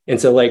 And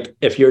so like,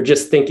 if you're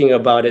just thinking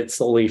about it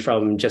solely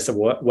from just a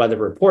weather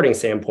reporting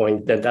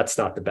standpoint, then that's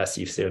not the best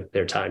use of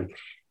their time.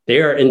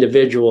 They are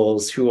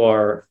individuals who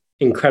are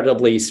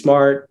incredibly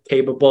smart,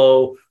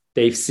 capable.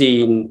 They've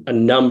seen a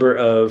number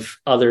of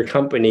other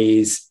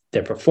companies,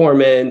 their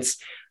performance,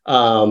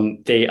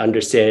 They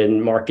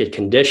understand market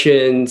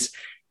conditions,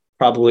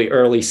 probably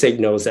early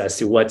signals as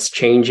to what's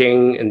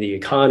changing in the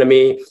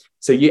economy.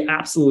 So you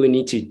absolutely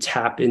need to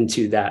tap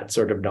into that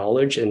sort of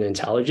knowledge and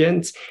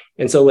intelligence.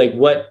 And so like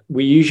what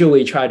we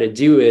usually try to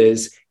do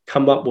is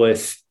come up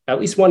with at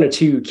least one or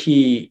two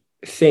key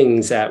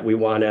things that we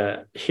want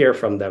to hear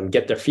from them,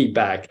 get their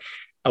feedback.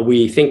 Are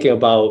we thinking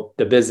about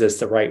the business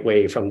the right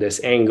way from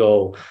this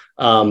angle?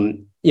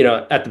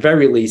 At the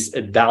very least,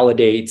 it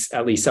validates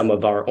at least some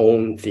of our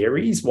own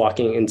theories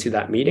walking into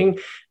that meeting.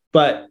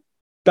 But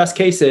best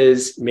case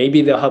is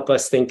maybe they'll help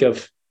us think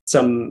of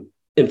some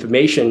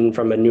information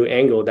from a new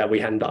angle that we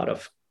hadn't thought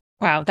of.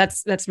 Wow,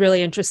 that's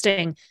really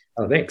interesting.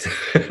 Oh, thanks.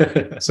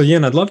 So,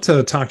 Yin, I'd love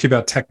to talk to you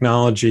about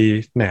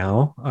technology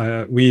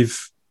now. We've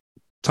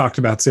talked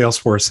about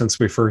Salesforce since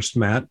we first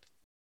met.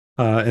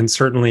 And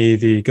certainly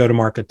the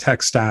go-to-market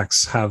tech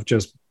stacks have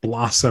just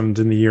blossomed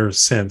in the years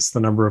since. The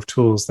number of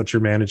tools that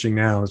you're managing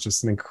now is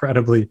just an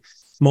incredibly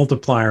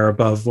multiplier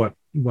above what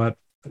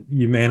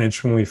you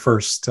managed when we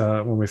first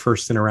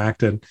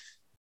interacted.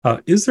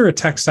 Is there a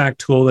tech stack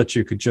tool that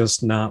you could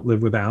just not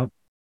live without?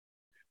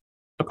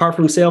 Apart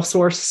from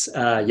Salesforce,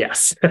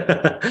 yes.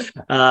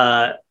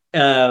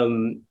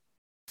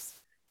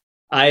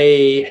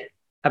 I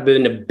have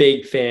been a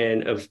big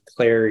fan of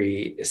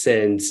Clary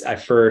since I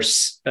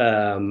first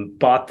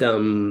bought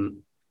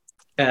them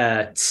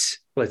at,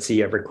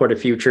 at Recorded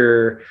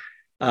Future,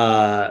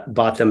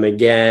 bought them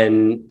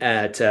again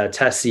at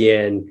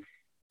Tessian.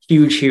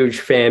 Huge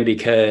fan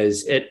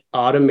because it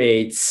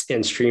automates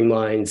and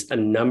streamlines a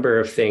number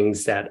of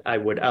things that I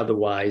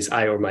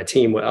or my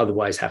team would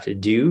otherwise have to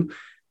do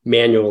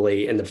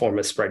manually in the form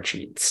of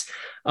spreadsheets.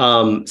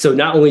 So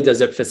not only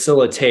does it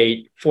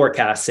facilitate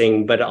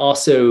forecasting, but it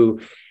also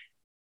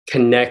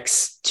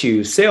connects to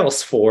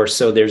Salesforce.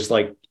 So there's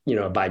a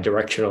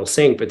bi-directional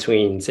sync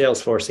between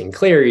Salesforce and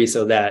Clary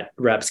so that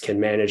reps can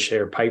manage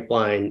their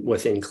pipeline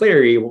within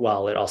Clary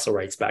while it also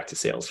writes back to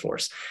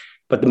Salesforce.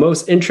 But the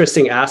most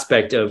interesting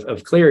aspect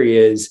of Clary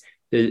is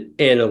the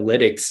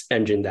analytics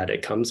engine that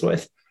it comes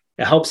with.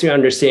 It helps you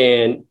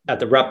understand at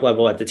the rep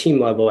level, at the team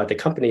level, at the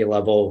company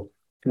level,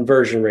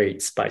 conversion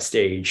rates by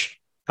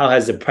stage. How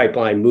has the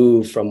pipeline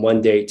moved from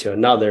one date to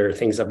another,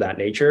 things of that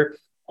nature.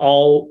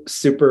 All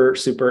super,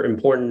 super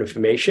important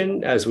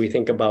information as we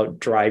think about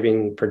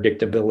driving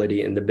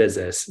predictability in the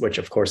business, which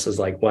of course is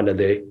one of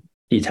the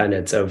key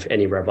tenets of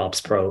any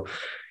RevOps Pro.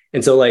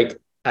 And so I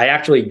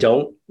actually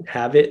don't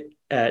have it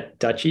at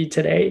Dutchy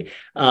today.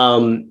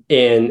 And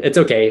it's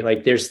okay.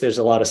 There's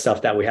a lot of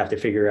stuff that we have to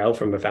figure out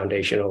from a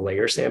foundational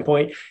layer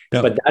standpoint.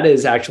 Yep. But that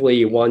is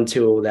actually one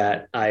tool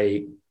that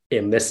I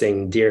am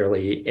missing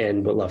dearly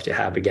and would love to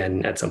have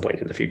again at some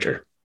point in the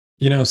future.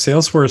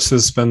 Salesforce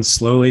has been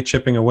slowly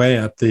chipping away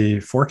at the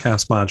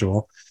forecast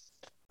module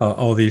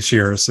all these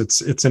years.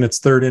 It's in its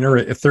third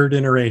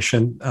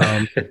iteration,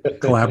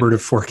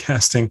 collaborative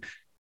forecasting.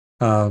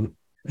 And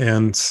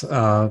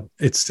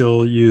it's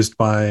still used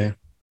by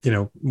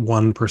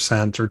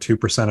 1% or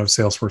 2% of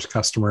Salesforce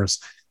customers.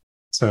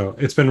 So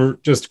it's been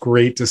just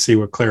great to see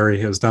what Clary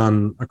has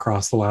done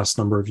across the last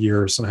number of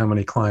years and how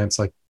many clients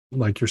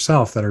like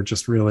yourself that are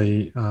just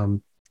really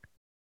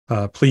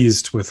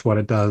pleased with what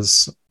it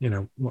does,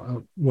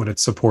 what it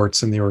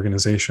supports in the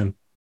organization.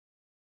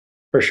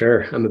 For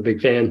sure. I'm a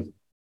big fan.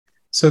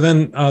 So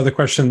then the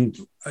question,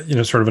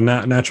 sort of a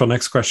natural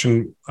next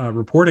question,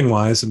 reporting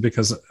wise, and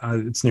because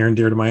it's near and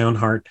dear to my own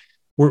heart,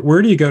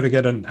 where do you go to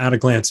get an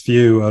at-a-glance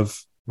view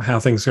of how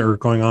things are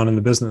going on in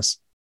the business?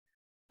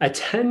 I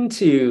tend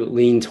to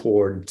lean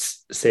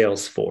towards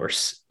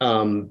Salesforce,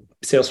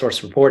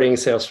 Salesforce reporting,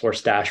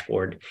 Salesforce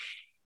dashboard.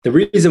 The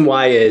reason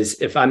why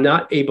is if I'm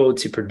not able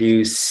to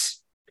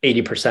produce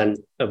 80%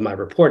 of my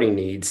reporting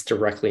needs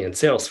directly in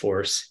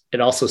Salesforce,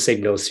 it also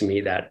signals to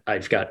me that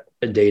I've got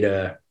a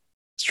data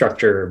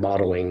structure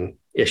modeling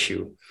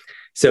issue.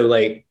 So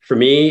for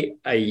me,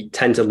 I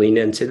tend to lean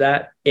into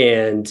that.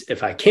 And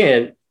if I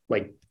can't,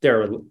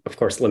 there are, of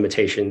course,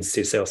 limitations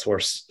to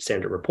Salesforce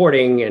standard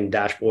reporting and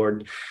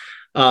dashboard.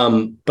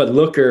 But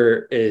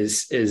Looker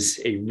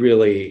is a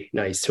really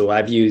nice tool.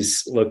 I've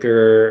used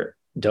Looker,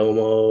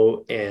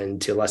 Domo,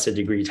 and to a lesser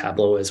degree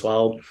Tableau as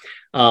well.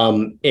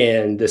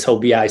 And this whole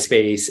BI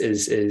space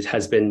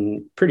has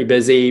been pretty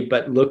busy,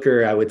 but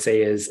Looker, I would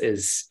say,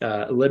 is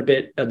a little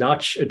bit a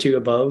notch or two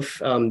above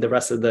the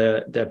rest of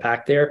the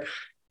pack there.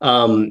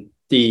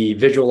 The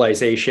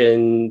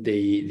visualization,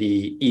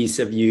 the ease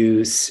of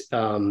use,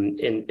 and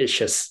it's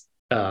just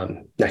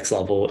next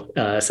level,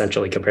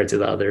 essentially, compared to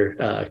the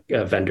other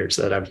vendors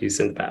that I've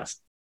used in the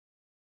past.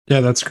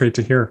 Yeah, that's great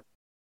to hear.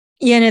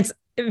 Yeah, and it's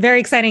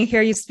very exciting to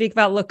hear you speak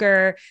about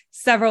Looker.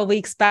 Several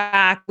weeks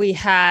back, we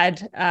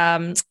had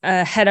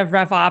a head of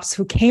RevOps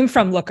who came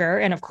from Looker.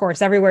 And of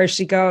course, everywhere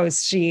she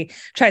goes, she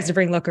tries to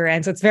bring Looker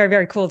in. So it's very,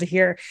 very cool to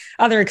hear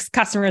other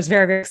customers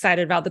very, very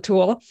excited about the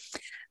tool.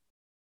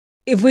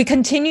 If we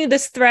continue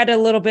this thread a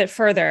little bit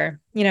further,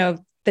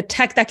 the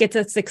tech that gets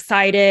us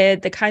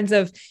excited, the kinds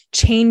of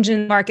change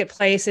in the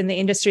marketplace in the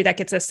industry that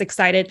gets us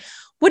excited,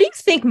 What do you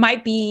think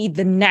might be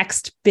the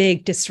next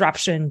big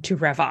disruption to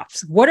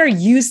RevOps? What are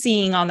you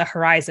seeing on the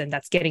horizon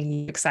that's getting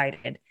you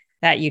excited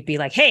that you'd be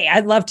like, hey,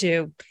 I'd love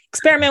to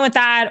experiment with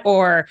that,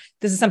 or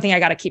this is something I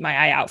got to keep my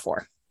eye out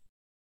for?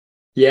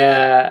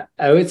 Yeah,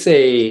 I would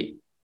say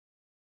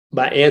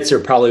my answer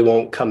probably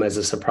won't come as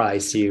a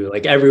surprise to you.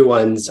 Like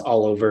everyone's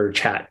all over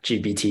Chat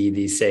GPT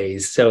these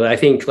days. So I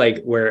think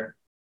like we're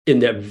in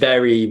the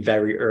very,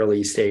 very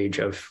early stage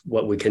of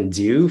what we can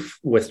do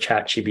with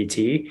Chat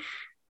GPT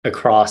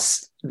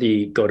across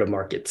the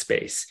go-to-market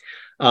space.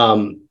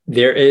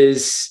 There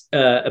is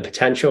a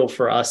potential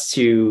for us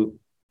to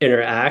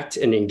interact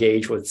and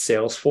engage with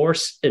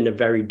Salesforce in a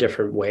very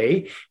different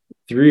way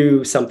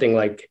through something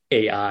like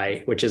AI,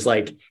 which is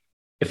like,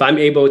 if I'm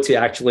able to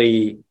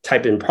actually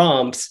type in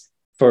prompts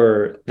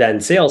for then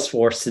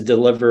Salesforce to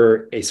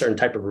deliver a certain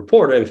type of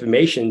report or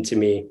information to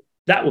me,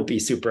 that would be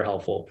super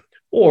helpful.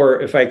 Or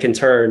if I can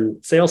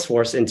turn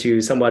Salesforce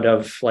into somewhat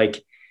of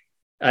like,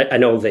 I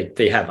know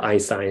they have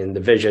Einstein and the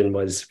vision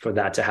was for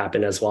that to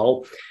happen as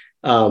well.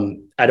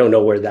 I don't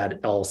know where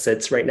that all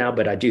sits right now,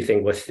 but I do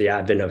think with the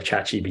advent of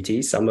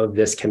ChatGPT, some of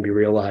this can be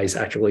realized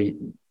actually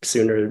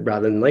sooner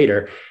rather than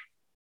later.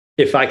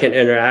 If I can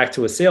interact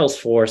with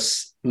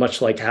Salesforce,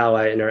 much like how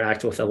I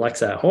interact with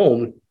Alexa at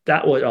home,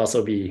 that would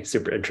also be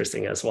super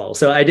interesting as well.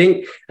 So I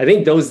think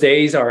those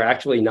days are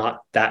actually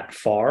not that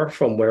far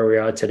from where we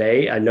are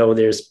today. I know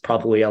there's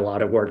probably a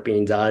lot of work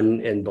being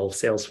done in both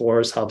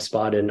Salesforce,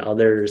 HubSpot, and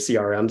other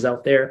CRMs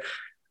out there.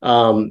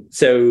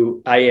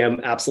 So I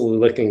am absolutely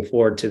looking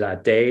forward to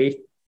that day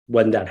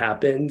when that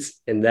happens.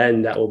 And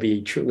then that will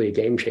be truly a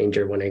game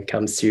changer when it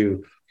comes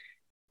to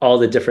all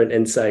the different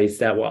insights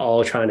that we're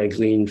all trying to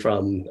glean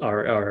from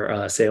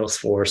our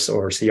Salesforce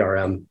or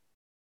CRM.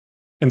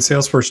 And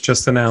Salesforce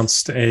just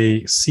announced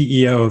a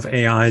CEO of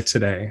AI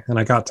today, and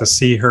I got to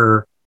see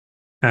her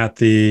at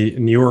the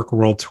New York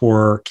World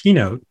Tour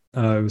keynote.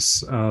 It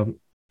was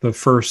the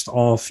first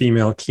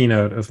all-female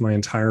keynote of my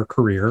entire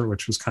career,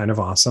 which was kind of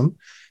awesome.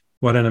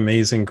 What an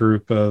amazing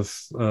group of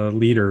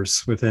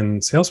leaders within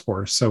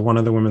Salesforce. So one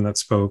of the women that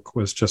spoke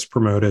was just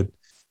promoted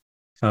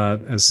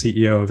as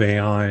CEO of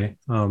AI.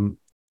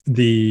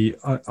 The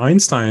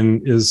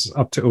Einstein is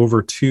up to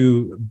over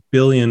 2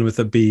 billion with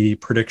a B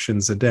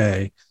predictions a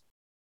day.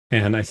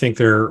 And I think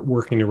they're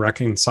working to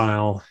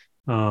reconcile,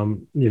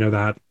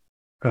 that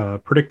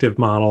predictive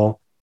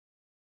model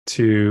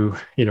to,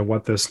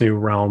 what this new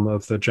realm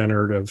of the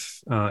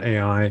generative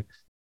AI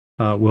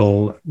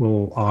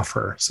will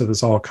offer. So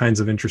there's all kinds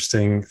of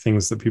interesting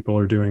things that people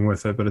are doing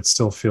with it, but it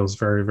still feels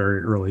very,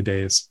 very early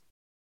days.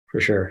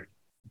 For sure.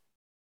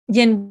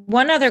 Yin,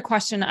 one other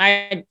question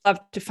I'd love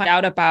to find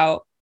out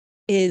about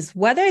is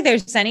whether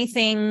there's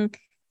anything,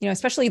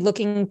 especially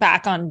looking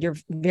back on your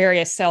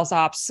various sales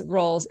ops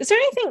roles, is there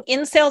anything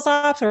in sales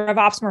ops or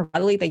RevOps more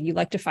broadly that you'd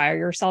like to fire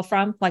yourself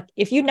from? Like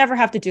if you never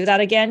have to do that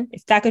again,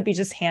 if that could be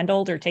just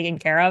handled or taken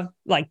care of,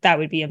 like that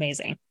would be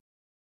amazing.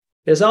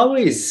 There's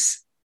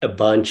always a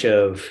bunch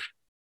of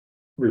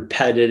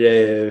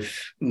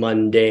repetitive,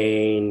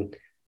 mundane,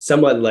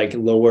 somewhat like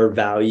lower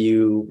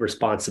value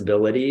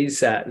responsibilities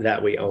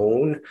that we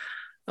own.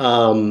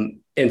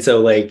 And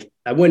so like,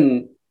 I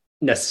wouldn't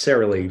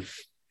necessarily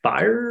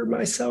fire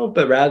myself,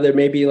 but rather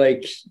maybe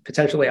like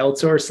potentially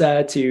outsource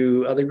that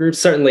to other groups.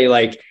 Certainly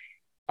like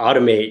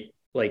automate,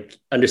 like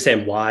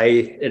understand why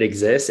it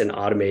exists and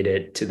automate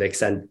it to the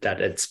extent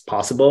that it's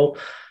possible.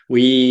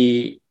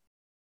 We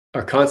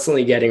are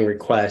constantly getting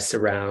requests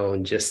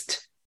around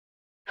just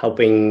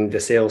helping the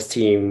sales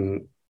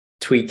team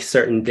tweak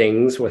certain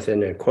things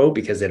within a quote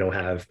because they don't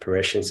have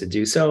permissions to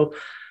do so.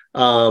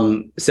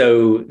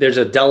 So there's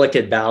a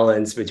delicate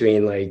balance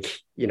between like,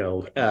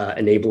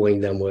 enabling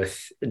them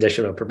with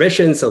additional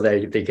permissions so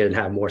that they can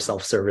have more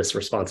self-service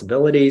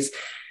responsibilities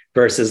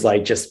versus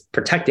like just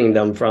protecting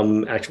them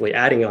from actually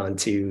adding on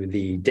to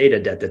the data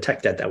debt, the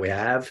tech debt that we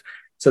have.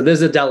 So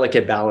there's a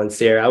delicate balance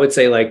there. I would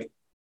say like,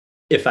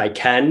 if I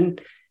can,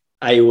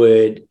 I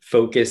would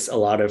focus a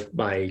lot of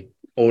my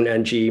own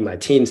energy, my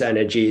team's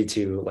energy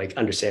to like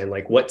understand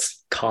like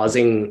what's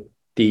causing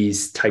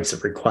these types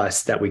of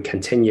requests that we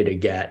continue to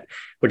get,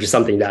 which is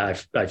something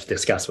that I've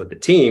discussed with the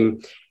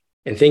team,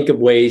 and think of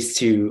ways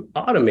to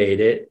automate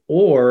it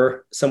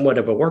or somewhat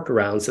of a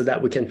workaround so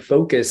that we can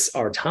focus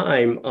our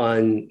time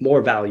on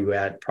more value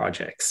add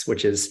projects,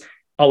 which is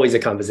always a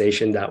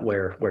conversation that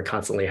we're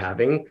constantly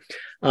having.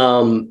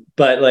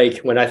 But like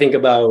when I think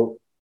about,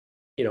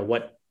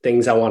 what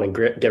things I want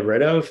to get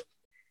rid of,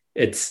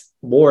 it's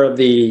more of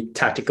the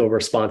tactical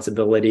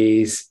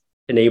responsibilities,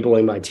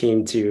 enabling my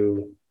team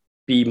to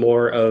be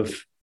more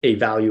of a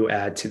value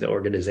add to the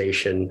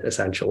organization,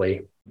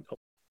 essentially.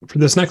 For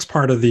this next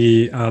part of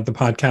the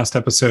podcast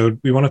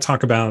episode, we want to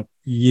talk about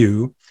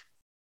you.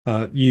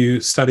 You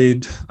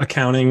studied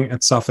accounting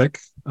at Suffolk.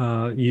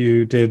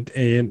 You did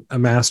a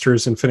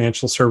master's in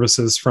financial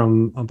services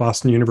from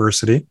Boston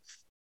University.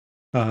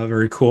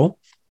 Very cool.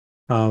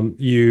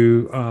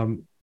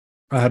 You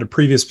had a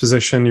previous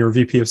position. You were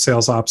VP of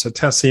Sales Ops at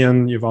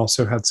Tessian. You've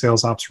also had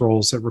sales ops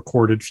roles at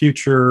Recorded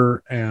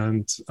Future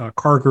and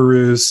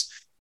CarGurus.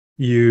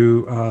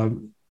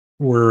 You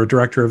were a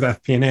director of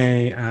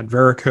FP&A at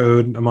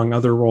Veracode, among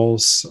other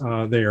roles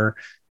there.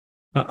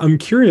 I'm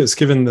curious,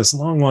 given this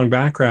long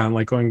background,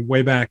 like going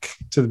way back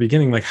to the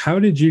beginning, like how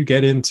did you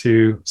get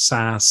into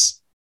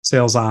SaaS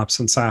sales ops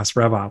and SaaS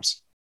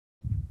RevOps?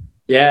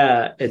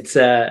 Yeah,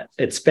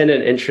 it's been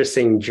an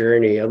interesting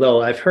journey,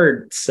 although I've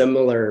heard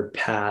similar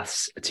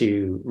paths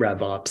to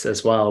RevOps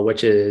as well,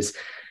 which is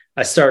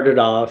I started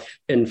off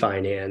in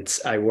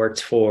finance. I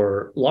worked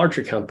for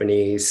larger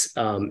companies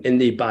in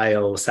the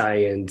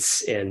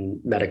bioscience and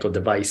medical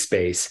device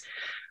space.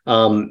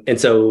 And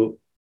so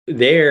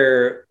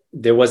there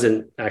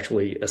wasn't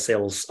actually a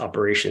sales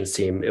operations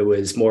team. It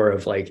was more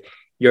of like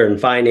you're in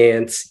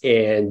finance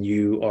and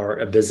you are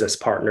a business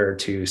partner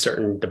to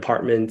certain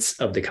departments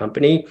of the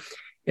company.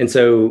 And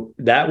so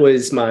that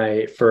was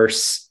my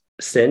first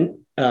stint,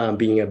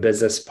 being a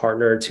business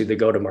partner to the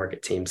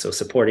go-to-market team. So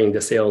supporting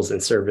the sales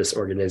and service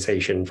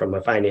organization from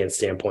a finance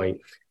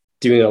standpoint,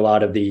 doing a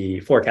lot of the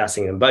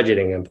forecasting and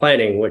budgeting and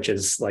planning, which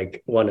is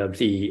like one of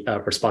the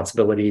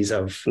responsibilities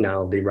of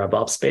now the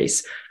RevOps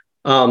space.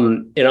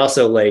 And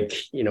also like,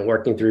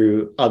 working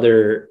through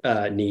other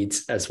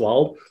needs as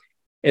well.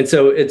 And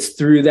so it's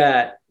through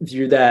that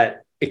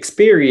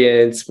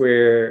experience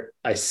where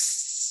I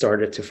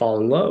started to fall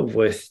in love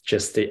with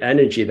just the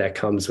energy that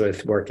comes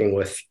with working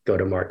with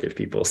go-to-market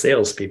people,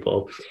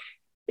 salespeople.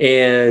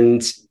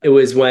 And it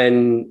was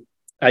when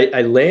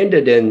I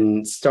landed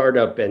in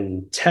startup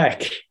and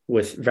tech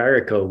with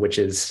Verico, which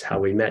is how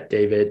we met,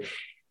 David.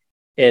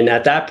 And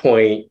at that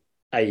point,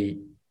 I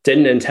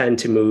didn't intend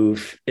to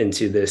move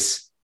into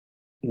this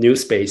new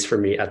space for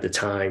me at the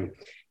time.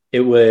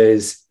 It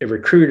was a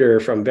recruiter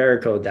from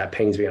Verico that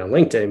pings me on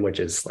LinkedIn, which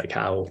is like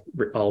how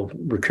all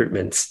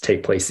recruitments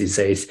take place these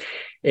days.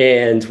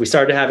 And we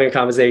started having a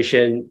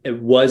conversation.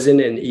 It wasn't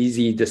an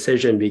easy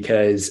decision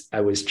because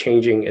I was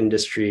changing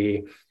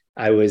industry.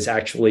 I was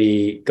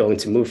actually going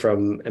to move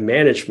from a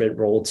management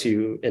role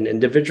to an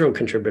individual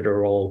contributor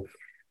role.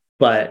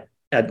 But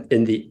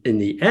in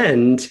the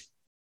end,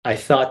 I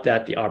thought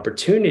that the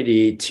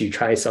opportunity to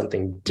try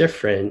something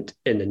different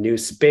in a new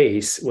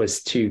space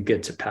was too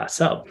good to pass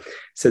up.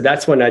 So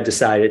that's when I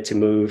decided to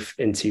move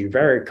into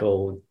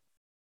Verico,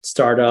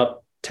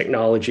 startup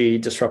technology,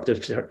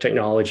 disruptive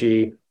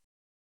technology.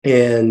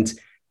 And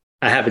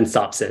I haven't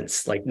stopped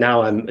since. Like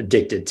now I'm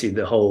addicted to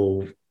the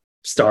whole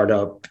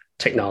startup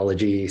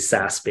technology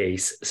SaaS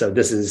space. So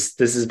this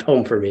is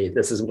home for me.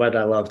 This is what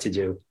I love to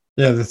do.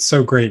 Yeah, that's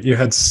so great. You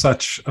had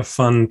such a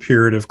fun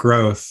period of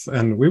growth.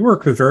 And we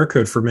worked with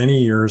Veracode for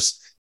many years.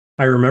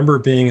 I remember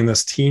being in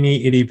this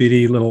teeny itty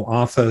bitty little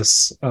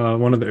office.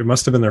 It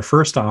must have been their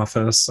first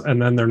office.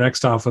 And then their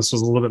next office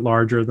was a little bit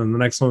larger. Then the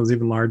next one was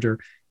even larger.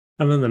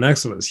 And then the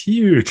next one was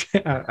huge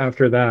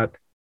after that.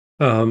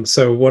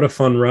 So what a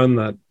fun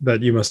run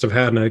that you must have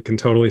had. And I can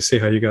totally see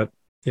how you got,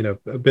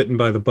 bitten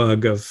by the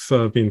bug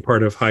of being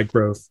part of high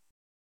growth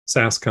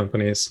SaaS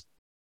companies.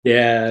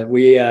 Yeah,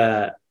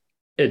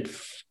 it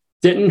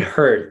didn't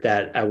hurt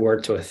that I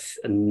worked with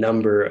a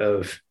number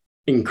of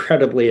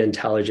incredibly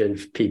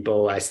intelligent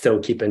people. I still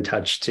keep in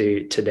touch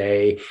to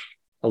today.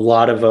 A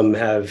lot of them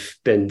have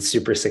been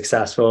super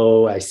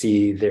successful. I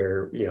see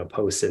their,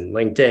 posts in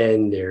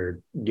LinkedIn, their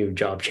new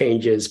job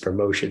changes,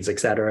 promotions, et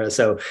cetera.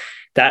 So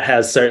that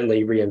has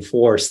certainly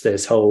reinforced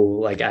this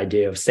whole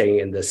idea of staying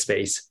in this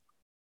space.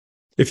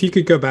 If you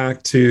could go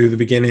back to the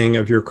beginning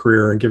of your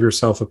career and give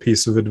yourself a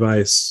piece of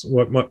advice,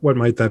 what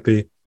might that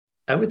be?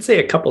 I would say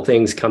a couple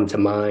things come to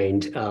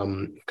mind.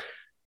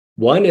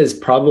 One is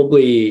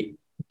probably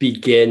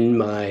begin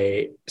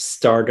my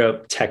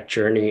startup tech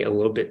journey a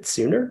little bit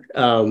sooner.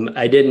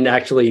 I didn't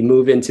actually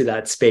move into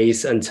that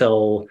space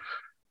until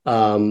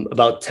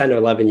about 10 or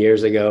 11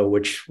 years ago,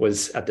 which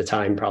was at the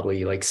time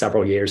probably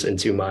several years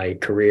into my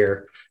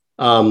career.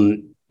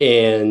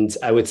 And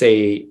I would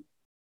say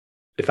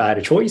if I had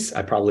a choice,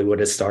 I probably would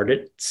have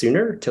started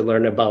sooner to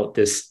learn about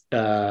this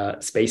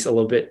space a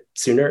little bit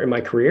sooner in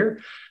my career.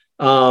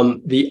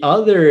 The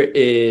other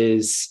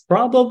is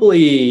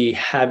probably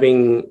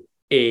having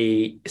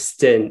a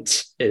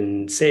stint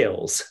in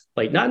sales,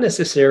 not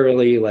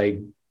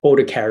necessarily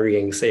quota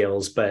carrying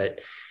sales, but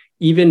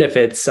even if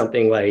it's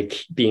something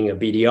like being a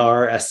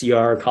BDR,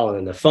 SDR, calling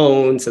on the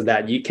phone so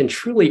that you can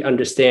truly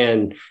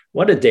understand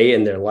what a day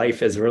in their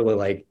life is really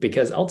like,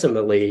 because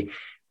ultimately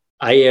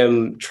I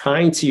am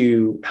trying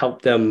to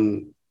help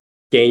them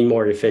gain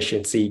more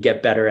efficiency,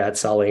 get better at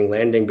selling,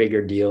 landing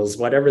bigger deals,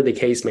 whatever the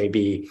case may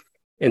be.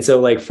 And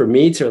so for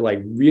me to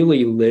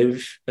really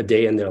live a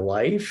day in their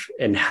life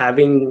and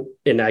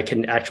I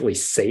can actually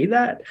say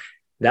that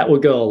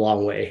would go a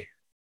long way.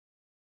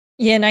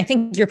 Yeah. And I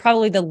think you're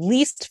probably the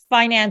least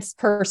finance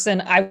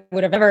person I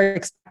would have ever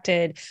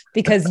expected,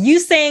 because you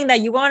saying that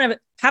you want to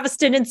have a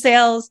stint in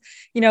sales,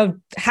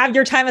 have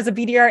your time as a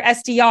BDR,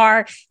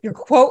 SDR, your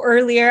quote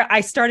earlier,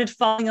 I started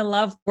falling in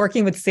love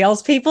working with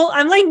salespeople.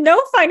 I'm like, no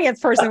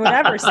finance person would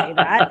ever say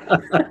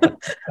that.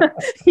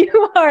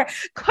 You are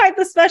quite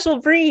the special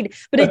breed,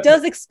 but it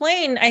does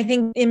explain, I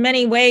think, in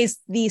many ways,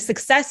 the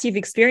success you've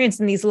experienced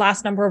in these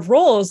last number of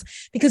roles,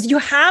 because you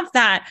have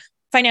that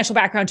financial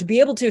background to be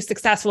able to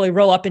successfully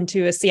roll up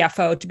into a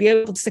CFO, to be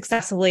able to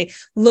successfully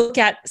look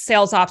at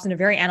sales ops in a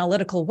very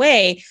analytical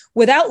way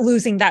without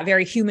losing that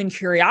very human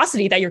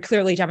curiosity that you're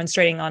clearly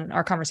demonstrating on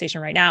our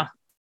conversation right now.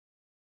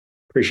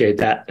 Appreciate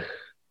that.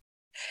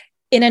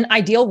 In an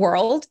ideal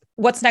world,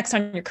 what's next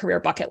on your career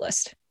bucket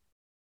list?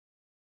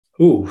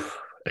 Ooh,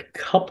 a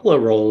couple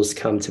of roles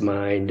come to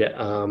mind.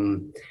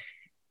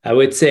 I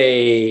would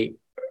say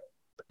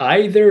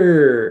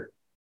either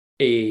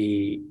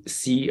a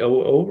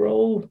COO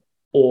role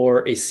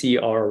or a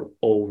CRO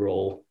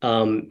role.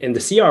 And the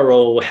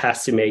CRO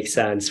has to make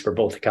sense for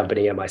both the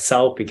company and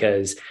myself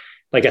because,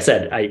 like I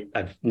said,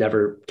 I've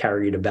never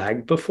carried a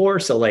bag before.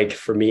 So like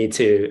for me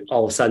to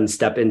all of a sudden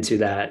step into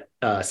that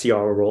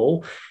CRO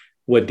role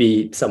would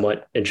be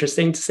somewhat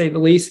interesting to say the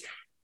least.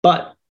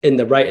 But in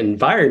the right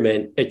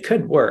environment, it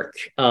could work.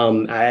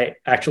 I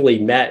actually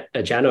met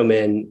a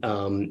gentleman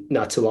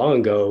not too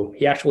long ago.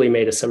 He actually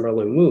made a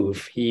similar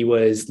move. He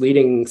was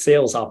leading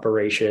sales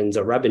operations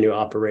or revenue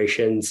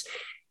operations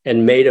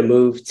and made a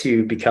move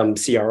to become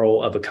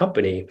CRO of a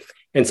company.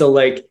 And so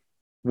like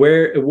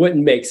where it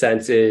wouldn't make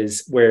sense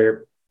is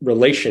where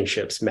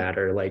relationships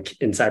matter.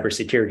 Like in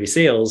cybersecurity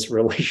sales,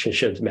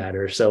 relationships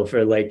matter. So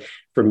for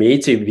me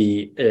to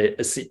be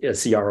a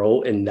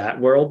CRO in that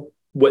world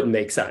wouldn't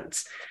make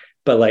sense.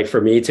 But like for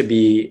me to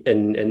be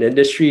in an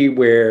industry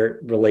where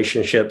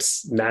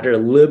relationships matter a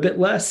little bit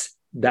less,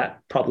 that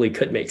probably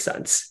could make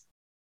sense.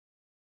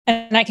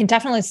 And I can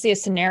definitely see a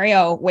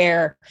scenario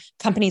where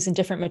companies in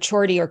different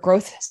maturity or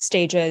growth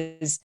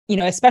stages,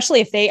 especially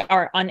if they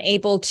are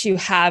unable to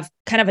have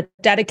kind of a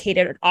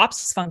dedicated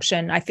ops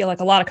function, I feel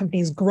like a lot of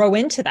companies grow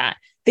into that.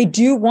 They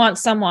do want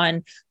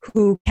someone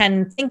who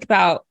can think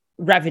about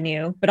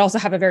revenue, but also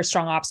have a very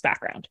strong ops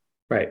background.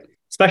 Right.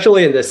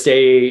 Especially in this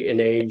day and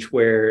age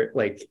where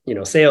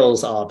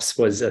sales ops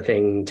was a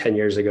thing 10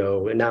 years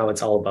ago, and now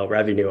it's all about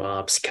revenue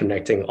ops,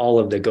 connecting all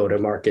of the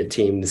go-to-market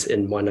teams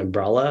in one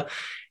umbrella.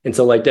 And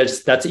so like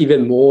that's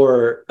even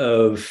more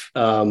of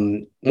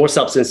more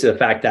substance to the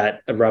fact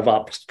that a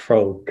RevOps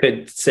pro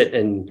could sit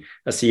in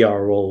a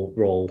CRO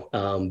role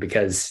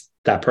because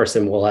that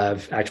person will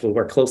have actually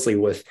worked closely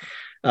with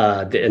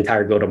the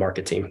entire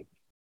go-to-market team.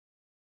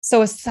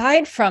 So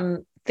aside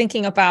from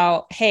thinking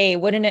about, hey,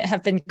 wouldn't it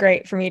have been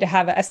great for me to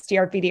have a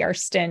SDR BDR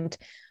stint?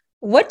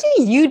 What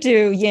do you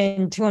do,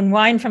 Yin, to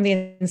unwind from the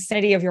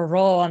insanity of your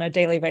role on a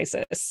daily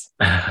basis?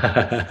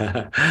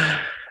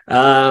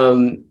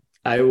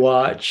 I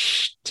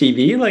watch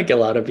TV like a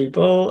lot of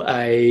people.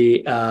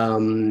 I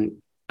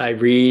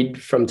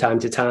read from time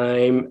to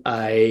time.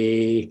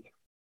 I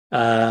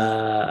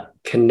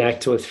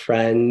connect with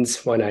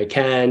friends when I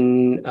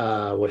can,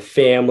 with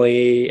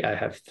family. I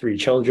have 3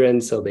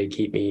 children, so they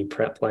keep me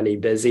plenty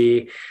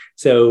busy.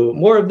 So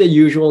more of the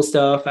usual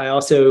stuff. I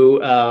also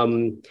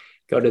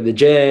go to the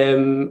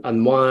gym,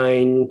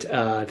 unwind,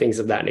 things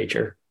of that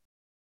nature.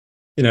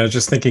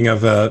 Just thinking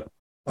of a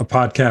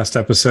podcast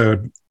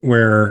episode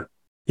where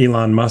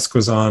Elon Musk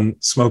was on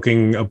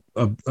smoking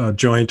a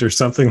joint or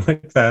something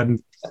like that.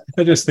 And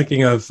I'm just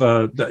thinking of,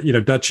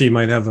 Dutchie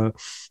might have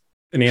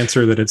an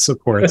answer that it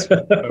supports.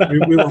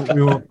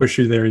 we won't push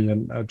you there,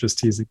 Ian. Just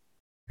teasing.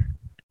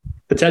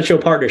 Potential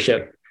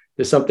partnership.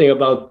 There's something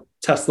about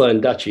Tesla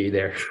and Dutchie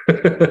there.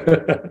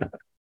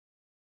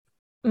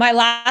 My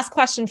last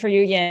question for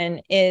you,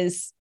 Yin,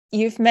 is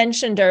you've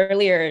mentioned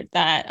earlier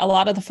that a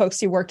lot of the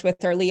folks you worked with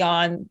early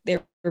on, they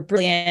were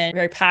brilliant,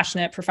 very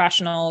passionate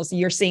professionals.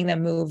 You're seeing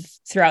them move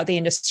throughout the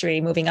industry,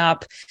 moving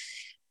up.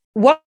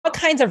 What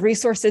kinds of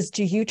resources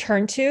do you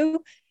turn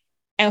to?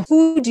 And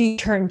who do you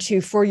turn to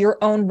for your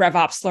own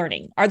RevOps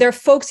learning? Are there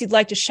folks you'd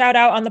like to shout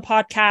out on the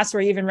podcast or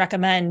even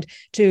recommend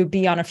to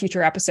be on a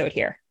future episode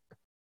here?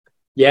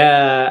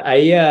 Yeah,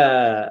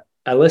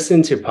 I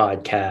listen to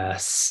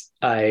podcasts.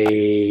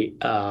 I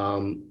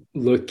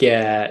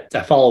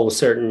follow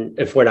certain,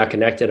 if we're not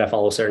connected, I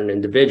follow certain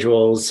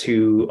individuals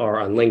who are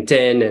on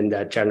LinkedIn and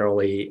that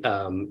generally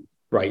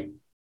write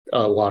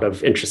a lot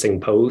of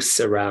interesting posts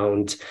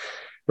around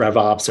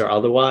RevOps or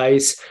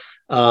otherwise.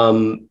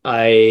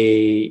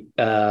 I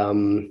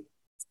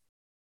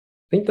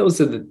think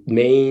those are the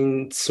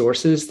main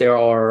sources. There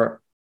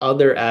are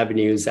other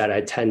avenues that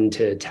I tend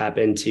to tap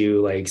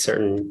into, like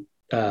certain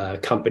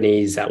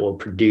companies that will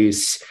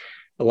produce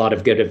a lot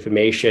of good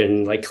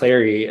information. Like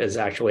Clary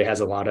actually has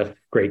a lot of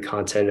great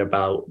content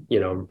about,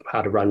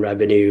 how to run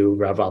revenue,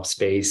 RevOps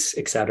space,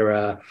 et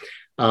cetera.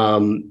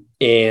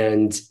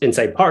 And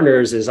Insight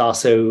Partners is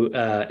also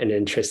an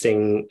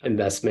interesting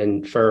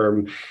investment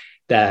firm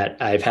that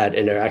I've had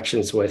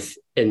interactions with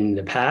in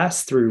the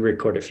past through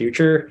Recorded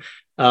Future.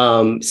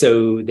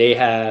 So they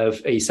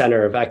have a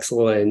center of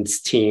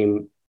excellence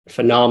team,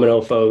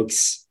 phenomenal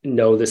folks,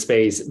 know the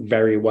space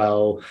very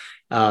well.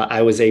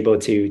 I was able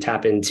to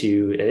tap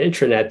into an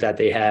intranet that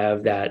they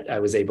have that I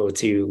was able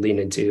to lean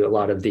into a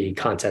lot of the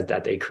content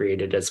that they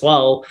created as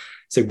well.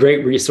 So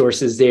great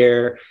resources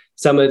there.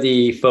 Some of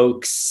the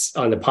folks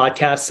on the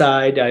podcast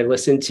side I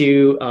listen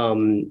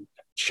to,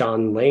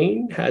 Sean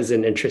Lane has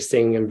an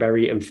interesting and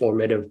very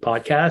informative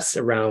podcast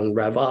around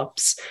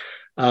RevOps.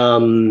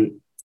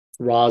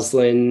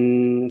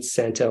 Roslyn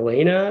Santa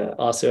Elena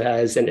also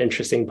has an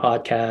interesting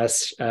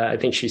podcast. I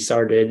think she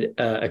started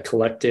a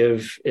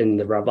collective in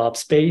the RevOps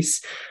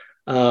space.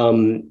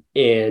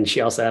 And she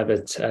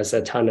also has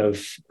a ton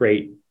of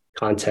great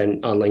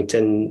content on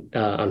LinkedIn,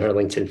 on her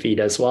LinkedIn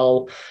feed as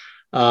well.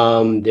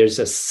 There's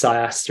a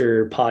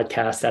SaaStr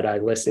podcast that I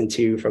listen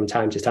to from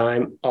time to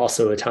time,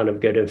 also a ton of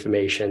good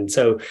information.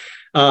 So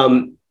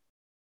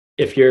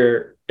if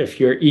you're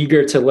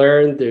eager to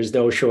learn, there's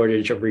no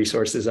shortage of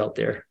resources out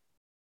there.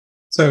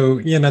 So,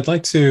 Ian, I'd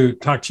like to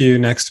talk to you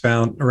next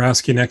about, or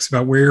ask you next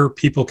about where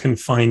people can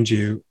find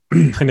you.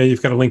 I know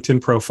you've got a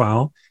LinkedIn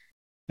profile.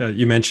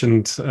 You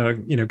mentioned,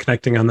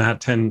 connecting on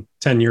that 10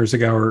 years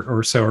ago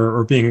or so,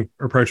 or being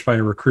approached by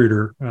a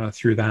recruiter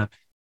through that.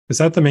 Is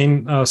that the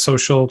main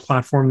social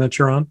platform that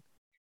you're on?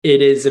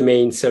 It is the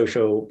main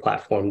social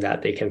platform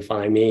that they can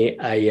find me.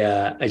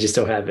 I just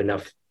don't have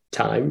enough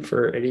time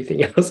for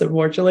anything else,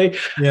 unfortunately.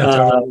 Yeah,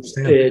 totally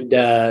understand.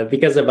 And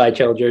because of my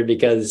children,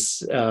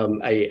 because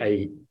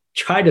I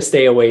try to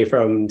stay away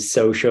from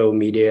social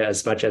media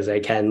as much as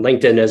I can.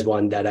 LinkedIn is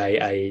one that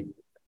I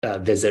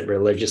visit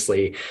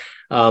religiously.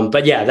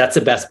 But yeah, that's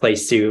the best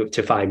place to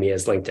find me,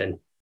 is LinkedIn.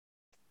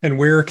 And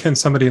where can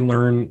somebody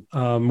learn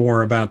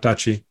more about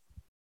Dutchie?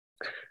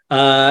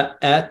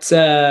 At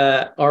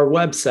our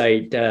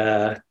website,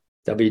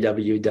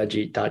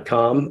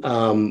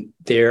 www.dutchie.com.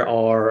 There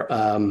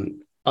are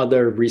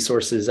other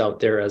resources out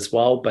there as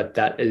well, but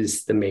that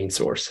is the main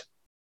source.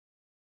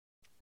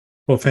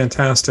 Well,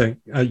 fantastic.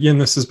 Ian,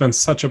 this has been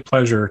such a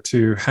pleasure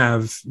to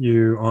have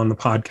you on the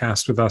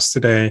podcast with us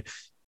today.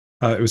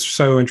 It was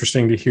so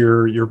interesting to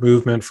hear your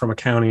movement from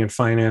accounting and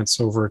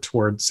finance over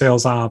toward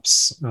sales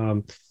ops,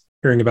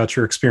 hearing about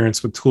your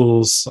experience with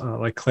tools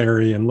like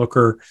Clary and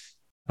Looker,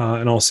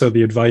 and also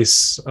the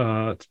advice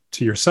to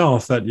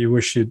yourself that you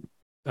wish you'd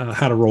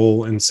had a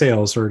role in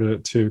sales, or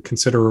to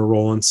consider a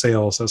role in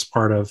sales as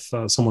part of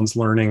someone's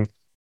learning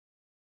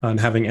and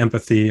having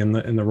empathy in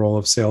the role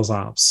of sales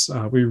ops.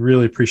 We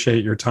really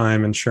appreciate your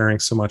time and sharing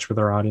so much with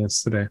our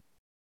audience today.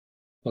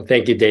 Well,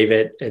 thank you,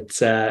 David.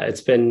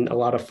 It's been a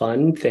lot of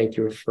fun. Thank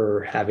you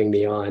for having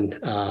me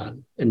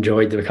on.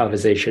 Enjoyed the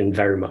conversation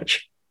very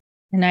much.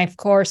 And I, of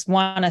course,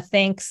 want to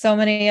thank so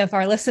many of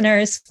our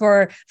listeners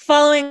for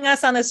following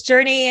us on this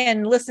journey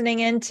and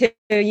listening into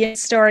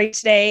Yin's story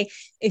today.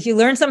 If you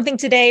learned something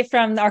today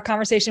from our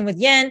conversation with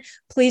Yin,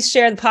 please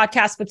share the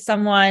podcast with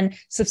someone,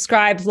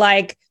 subscribe,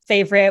 like,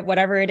 favorite,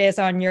 whatever it is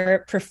on your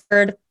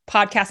preferred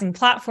podcasting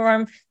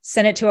platform,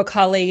 send it to a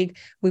colleague.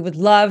 We would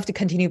love to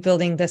continue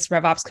building this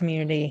RevOps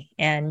community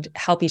and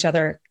help each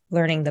other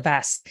learning the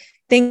best.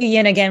 Thank you,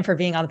 Yin, again for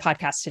being on the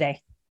podcast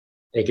today.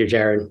 Thank you,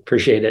 Jaron.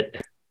 Appreciate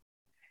it.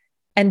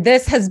 And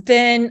this has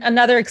been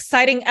another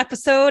exciting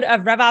episode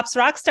of RevOps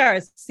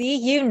Rockstars. See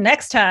you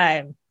next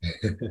time.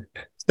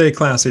 Stay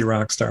classy,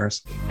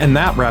 Rockstars. And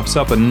that wraps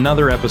up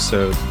another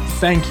episode.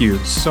 Thank you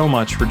so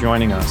much for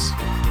joining us.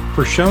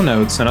 For show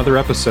notes and other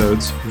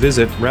episodes,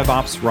 visit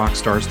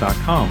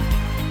RevOpsRockstars.com.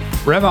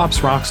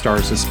 RevOps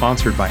Rockstars is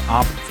sponsored by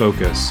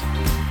OpFocus.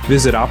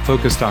 Visit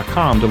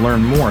OpFocus.com to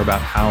learn more about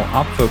how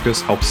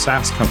OpFocus helps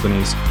SaaS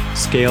companies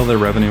scale their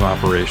revenue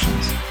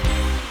operations.